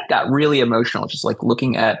emotional. Like I got really emotional just like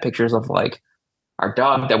looking at pictures of like our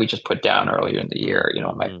dog that we just put down earlier in the year.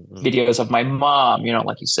 My videos of my mom.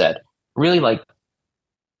 Like you said, really like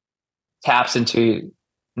taps into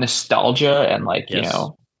nostalgia and like Yes.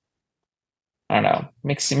 I don't know,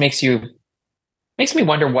 makes me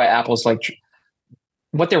wonder what Apple's like,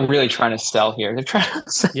 what they're really trying to sell here. They're trying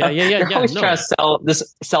to sell, they're always trying to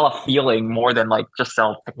sell a feeling more than like just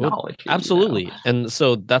sell technology. Well, absolutely. And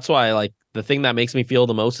so that's why like the thing that makes me feel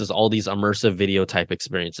the most is all these immersive video type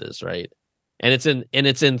experiences, right? And it's in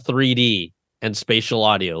 3D and spatial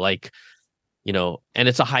audio, like, and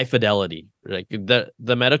it's a high fidelity. Like the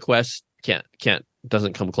Meta Quest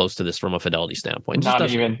doesn't come close to this from a fidelity standpoint. It just Not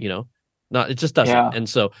doesn't, even. it just doesn't. Yeah. And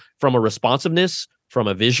so from a responsiveness, from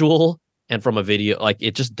a visual, and from a video, like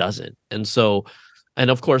it just doesn't. And so, and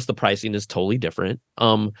of course the pricing is totally different.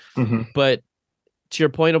 But to your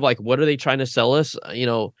point of like, what are they trying to sell us? I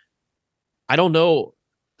don't know.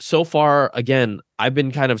 So far, again, I've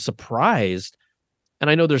been kind of surprised, and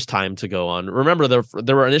I know there's time to go on. Remember,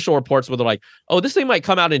 there were initial reports where they're like, "Oh, this thing might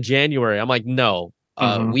come out in January." I'm like, "No,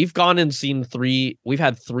 we've gone and seen 3. We've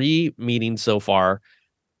had 3 meetings so far,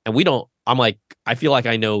 and we don't." I'm like, I feel like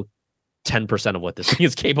I know 10% of what this thing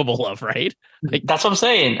is capable of, right? Like, That's what I'm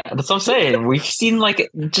saying. We've seen like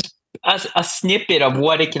just a snippet of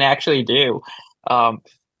what it can actually do,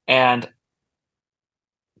 and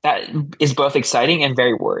that is both exciting and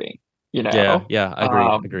very worrying. Yeah,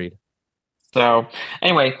 agreed. So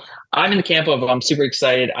anyway, I'm in the camp of I'm super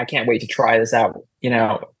excited. I can't wait to try this out.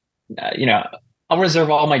 I'll reserve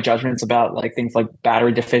all my judgments about like things like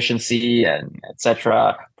battery deficiency and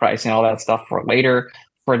etc., pricing, all that stuff for later.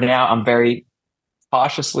 For now, I'm very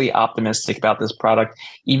cautiously optimistic about this product,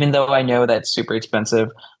 even though I know that it's super expensive.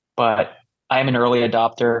 But I'm an early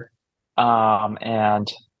adopter,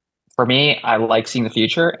 and for me, I like seeing the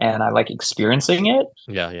future and I like experiencing it.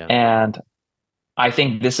 Yeah. And I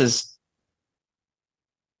think this is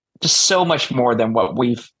just so much more than what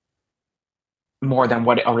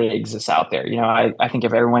already exists out there. I think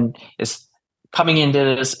if everyone is coming into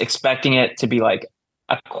this expecting it to be like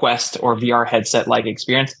a Quest or VR headset like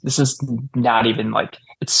experience, this is not even like,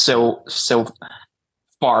 it's so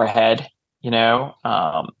far ahead, and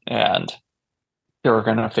people are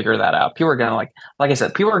going to figure that out. People are going to like I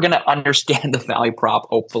said, people are going to understand the value prop,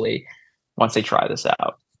 hopefully, once they try this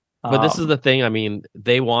out. But this is the thing. I mean,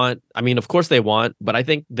 of course they want, but I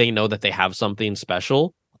think they know that they have something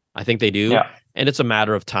special. I think they do. Yeah. And it's a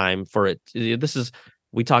matter of time for it.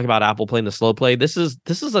 We talk about Apple playing the slow play. This is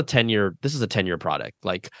a 10-year product.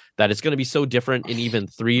 Like that it's going to be so different in even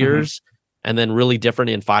 3 years, and then really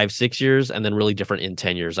different in 5-6 years, and then really different in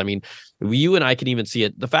 10 years. I mean, you and I can even see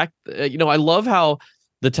it. The fact, I love how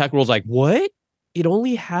the tech world's like, what? It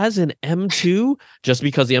only has an M2 just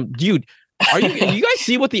because dude, do you guys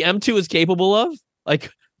see what the M2 is capable of?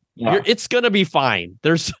 Like, it's going to be fine.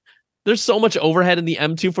 There's so much overhead in the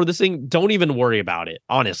M2 for this thing. Don't even worry about it,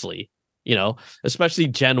 honestly. Especially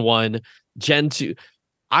Gen 1, Gen 2.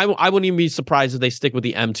 I wouldn't even be surprised if they stick with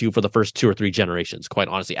the M2 for the first 2 or 3 generations, quite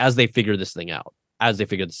honestly, as they figure this thing out.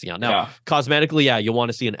 Now, cosmetically, you'll want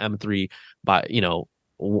to see an M3 by,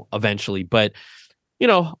 eventually. But,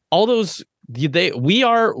 all those, we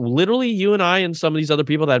are literally, you and I and some of these other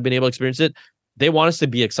people that have been able to experience it, they want us to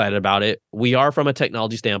be excited about it. We are, from a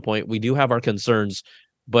technology standpoint, we do have our concerns.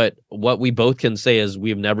 But what we both can say is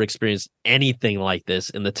we've never experienced anything like this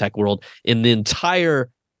in the tech world in the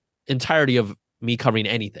entirety of me covering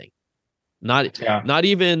anything. Not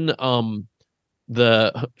even I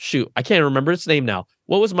can't remember its name now.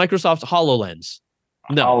 What was Microsoft's HoloLens?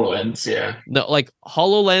 No. HoloLens, yeah. No, like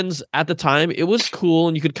HoloLens at the time, it was cool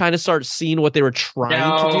and you could kind of start seeing what they were trying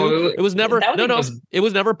to do. It was never it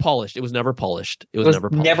was never polished. It was never polished. It was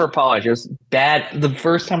never polished. It was bad. The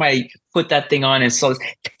first time I put that thing on and saw this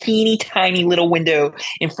teeny tiny little window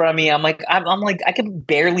in front of me, I'm like I can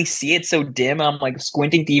barely see it, so dim. I'm like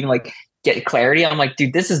squinting to even like get clarity. I'm like,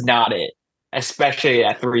 dude, this is not it. Especially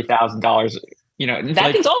at $3,000.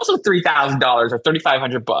 That thing's also $3,000 or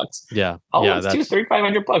 $3,500. Yeah. That's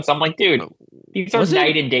 $3,500. I'm like, dude, these are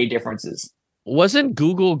night and day differences. Wasn't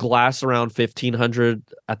Google Glass around $1,500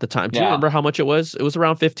 at the time? Do you remember how much it was? It was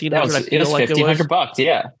around $1,500. It was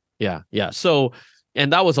 $1,500. Yeah. Yeah. So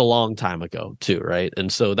And that was a long time ago too, right?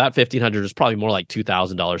 And so that 1,500 is probably more like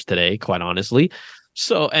 $2,000 today, quite honestly.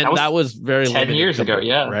 So, and that was very 10 limited years ago,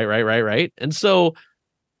 yeah. Right. And so,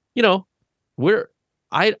 you know,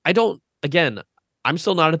 I don't, again, I'm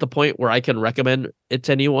still not at the point where I can recommend it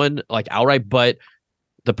to anyone like outright, but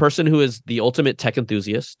the person who is the ultimate tech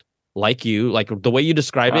enthusiast, like you, like the way you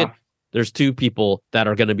describe it, there's two people that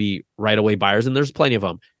are going to be right away buyers, and there's plenty of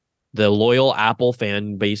them. The loyal Apple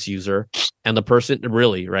fan base user and the person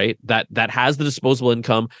really, right, that has the disposable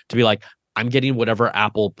income to be like, I'm getting whatever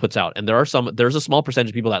Apple puts out. And there's a small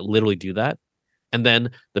percentage of people that literally do that. And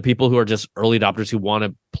then the people who are just early adopters who want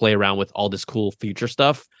to play around with all this cool future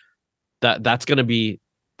stuff, that's going to be,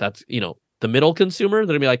 the middle consumer.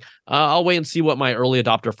 They're gonna be like, I'll wait and see what my early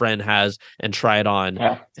adopter friend has and try it on.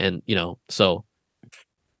 Yeah. And, so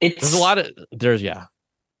it's going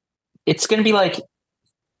to be like,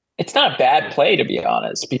 it's not a bad play, to be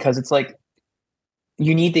honest, because it's like,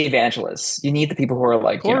 you need the evangelists. You need the people who are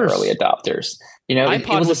like, early adopters.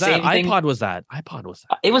 iPod was that.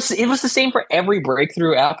 It was the same for every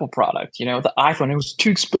breakthrough Apple product. The iPhone, it was too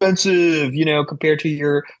expensive, compared to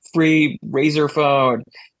your free Razr phone.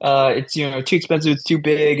 It's, too expensive. It's too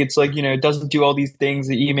big. It's like, it doesn't do all these things,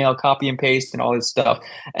 the email copy and paste and all this stuff.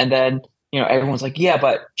 And then, everyone's like, yeah,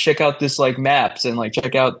 but check out this like maps and like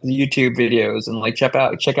check out the YouTube videos and like check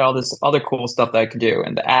out all this other cool stuff that I can do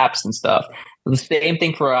and the apps and stuff. The same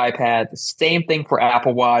thing for iPad, the same thing for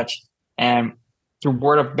Apple Watch, and through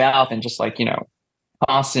word of mouth and just like,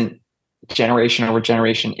 constant generation over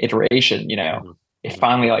generation iteration, it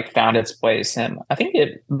finally like found its place. And I think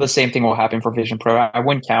the same thing will happen for Vision Pro. I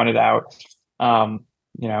wouldn't count it out, and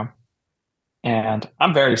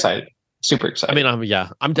I'm very excited. Super excited. I mean,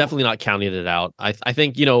 I'm definitely not counting it out. I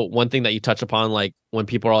think, one thing that you touch upon, like when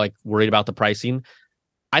people are like worried about the pricing,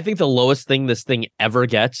 I think the lowest thing this thing ever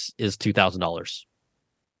gets is $2,000.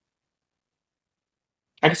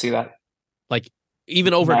 I can see that. Like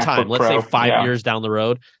even over MacBook time, let's Pro, say 5 years down the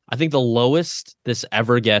road, I think the lowest this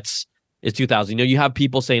ever gets is 2,000. You have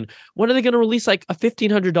people saying, when are they going to release like a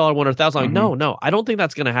 $1,500 one or 1,000? Like, no, I don't think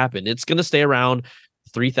that's going to happen. It's going to stay around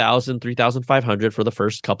 3,000, 3,500 for the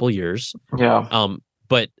first couple years. Yeah.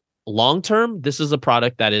 But long term, this is a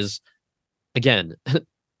product that is, again,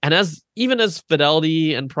 and even as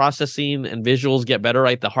fidelity and processing and visuals get better,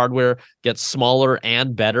 right? The hardware gets smaller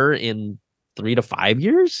and better in 3 to 5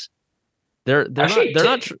 years. It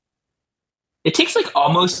takes like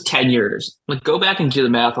almost 10 years. Like go back and do the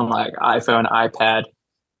math on like iPhone, iPad,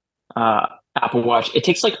 Apple Watch. It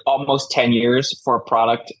takes like almost 10 years for a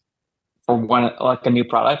product, for one, like a new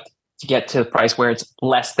product, to get to the price where it's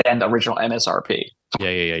less than the original MSRP.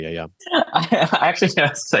 Yeah. I actually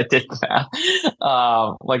noticed I did that.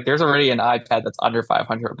 Like there's already an iPad that's under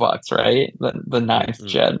 $500, right? The ninth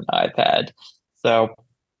gen iPad. So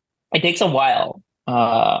it takes a while.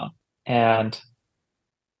 And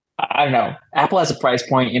I don't know. Apple has a price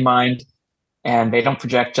point in mind, and they don't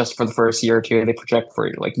project just for the first year or two. They project for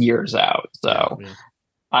like years out. So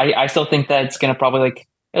I still think that it's going to probably like,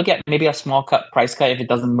 it'll get maybe a small price cut if it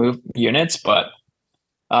doesn't move units, but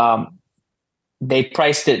they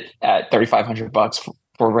priced it at $3,500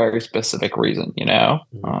 for a very specific reason,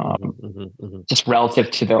 just relative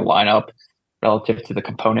to their lineup, relative to the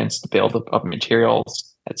components, the build of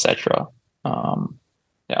materials, etc.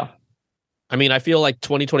 Yeah. I mean, I feel like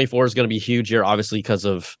 2024 is going to be a huge year, obviously, because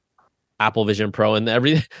of Apple Vision Pro and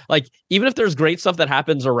everything. Like, even if there's great stuff that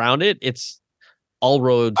happens around it, it's all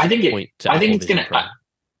roads point to Apple Vision Pro.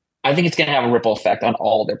 I think it's going to have a ripple effect on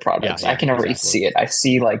all their products. I can already see it. I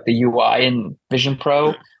see like the UI in Vision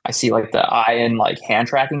Pro. I see like the eye and like hand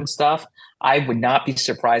tracking stuff. I would not be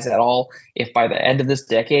surprised at all if by the end of this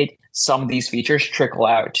decade, some of these features trickle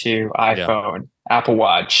out to iPhone, Apple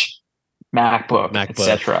Watch, MacBook,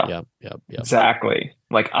 etc. Yep. Exactly.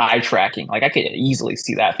 Like eye tracking. Like I could easily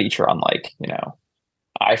see that feature on like,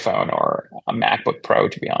 iPhone or a MacBook Pro,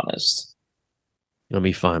 to be honest. It'll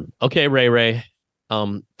be fun. Okay, Ray.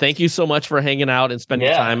 Thank you so much for hanging out and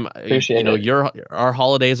spending time. Appreciate it. Our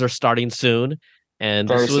holidays are starting soon, and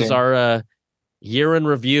this was our year in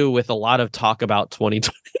review with a lot of talk about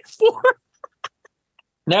 2024.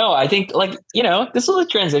 No, I think this was a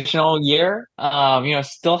transitional year.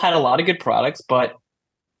 Still had a lot of good products, but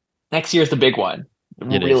next year's the big one,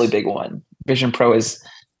 big one. Vision Pro is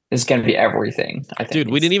going to be everything. I think. Dude,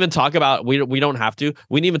 we didn't even talk about we don't have to.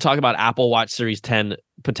 We didn't even talk about Apple Watch Series 10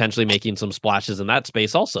 potentially making some splashes in that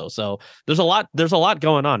space also. So there's a lot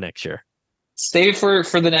going on next year. Stay for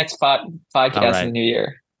the next podcast in the new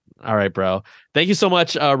year. All right, bro. Thank you so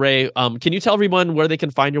much, Ray. Can you tell everyone where they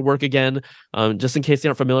can find your work again, just in case they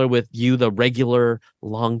aren't familiar with you, the regular,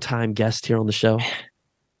 longtime guest here on the show?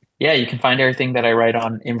 Yeah, you can find everything that I write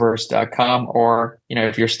on inverse.com, or,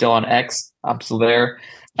 if you're still on X, I'm still there.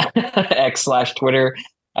 X/Twitter.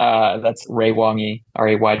 That's Ray Wongy,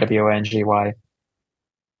 RAYWONGY.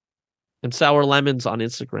 And Sour Lemons on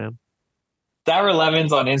Instagram. Sour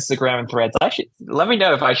Lemons on Instagram and Threads. Actually, let me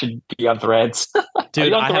know if I should be on Threads.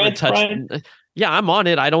 Dude, on I haven't touched. Brian? Yeah, I'm on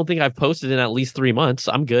it. I don't think I've posted in at least 3 months.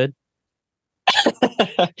 I'm good.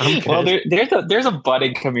 Well, there's a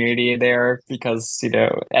budding community there because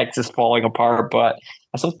X is falling apart, but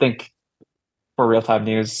I still think for real time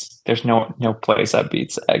news, there's no place that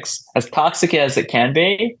beats X. As toxic as it can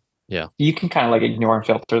be, yeah, you can kind of like ignore and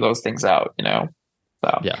filter those things out,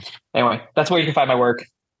 So yeah. Anyway, that's where you can find my work.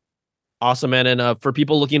 Awesome, man. And for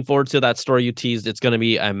people looking forward to that story you teased, it's going to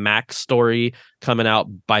be a Mac story coming out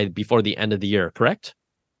before the end of the year, correct?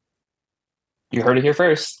 You heard it here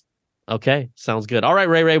first. Okay, sounds good. All right,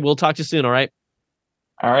 Ray, we'll talk to you soon, all right?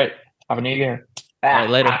 All right. Have a new year. All right,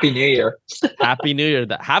 later. Happy New Year. Happy New Year.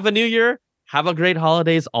 Have a new year. Have a great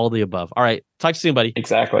holidays, all the above. All right, talk to you soon, buddy.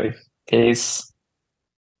 Exactly. Peace.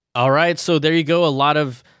 All right, so there you go. A lot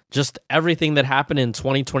of just everything that happened in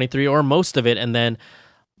 2023, or most of it. And then,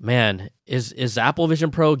 man, is Apple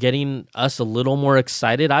Vision Pro getting us a little more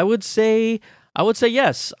excited? I would say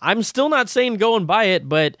yes. I'm still not saying go and buy it,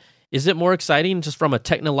 but is it more exciting just from a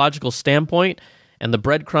technological standpoint and the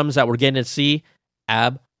breadcrumbs that we're getting to see?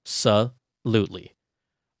 Absolutely.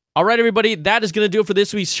 All right, everybody, that is going to do it for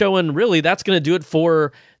this week's show, and really, that's going to do it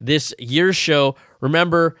for this year's show.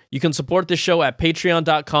 Remember, you can support this show at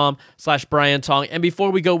patreon.com/Brian Tong. And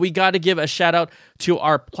before we go, we got to give a shout out to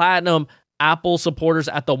our Platinum Apple supporters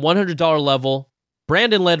at the $100 level: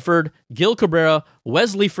 Brandon Ledford, Gil Cabrera,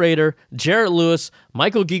 Wesley Frater, Jarrett Lewis,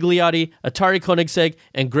 Michael Gigliotti, Atari Koenigsegg,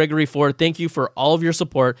 and Gregory Ford. Thank you for all of your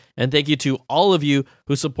support, and thank you to all of you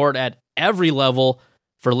who support at every level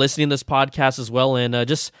for listening to this podcast as well, and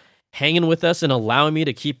just hanging with us and allowing me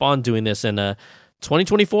to keep on doing this. And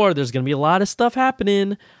 2024, there's going to be a lot of stuff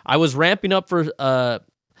happening. I was ramping up for,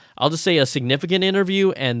 I'll just say, a significant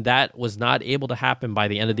interview, and that was not able to happen by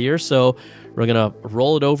the end of the year. So we're going to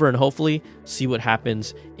roll it over and hopefully see what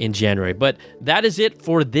happens in January. But that is it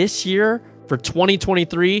for this year, for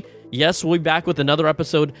 2023. Yes, we'll be back with another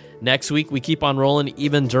episode next week. We keep on rolling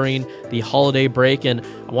even during the holiday break, and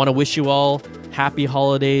I want to wish you all happy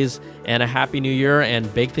holidays and a happy new year,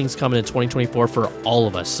 and big things coming in 2024 for all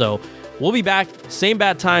of us. So we'll be back, same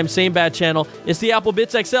bad time, same bad channel. It's the Apple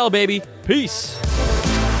Bitz XL, baby. Peace.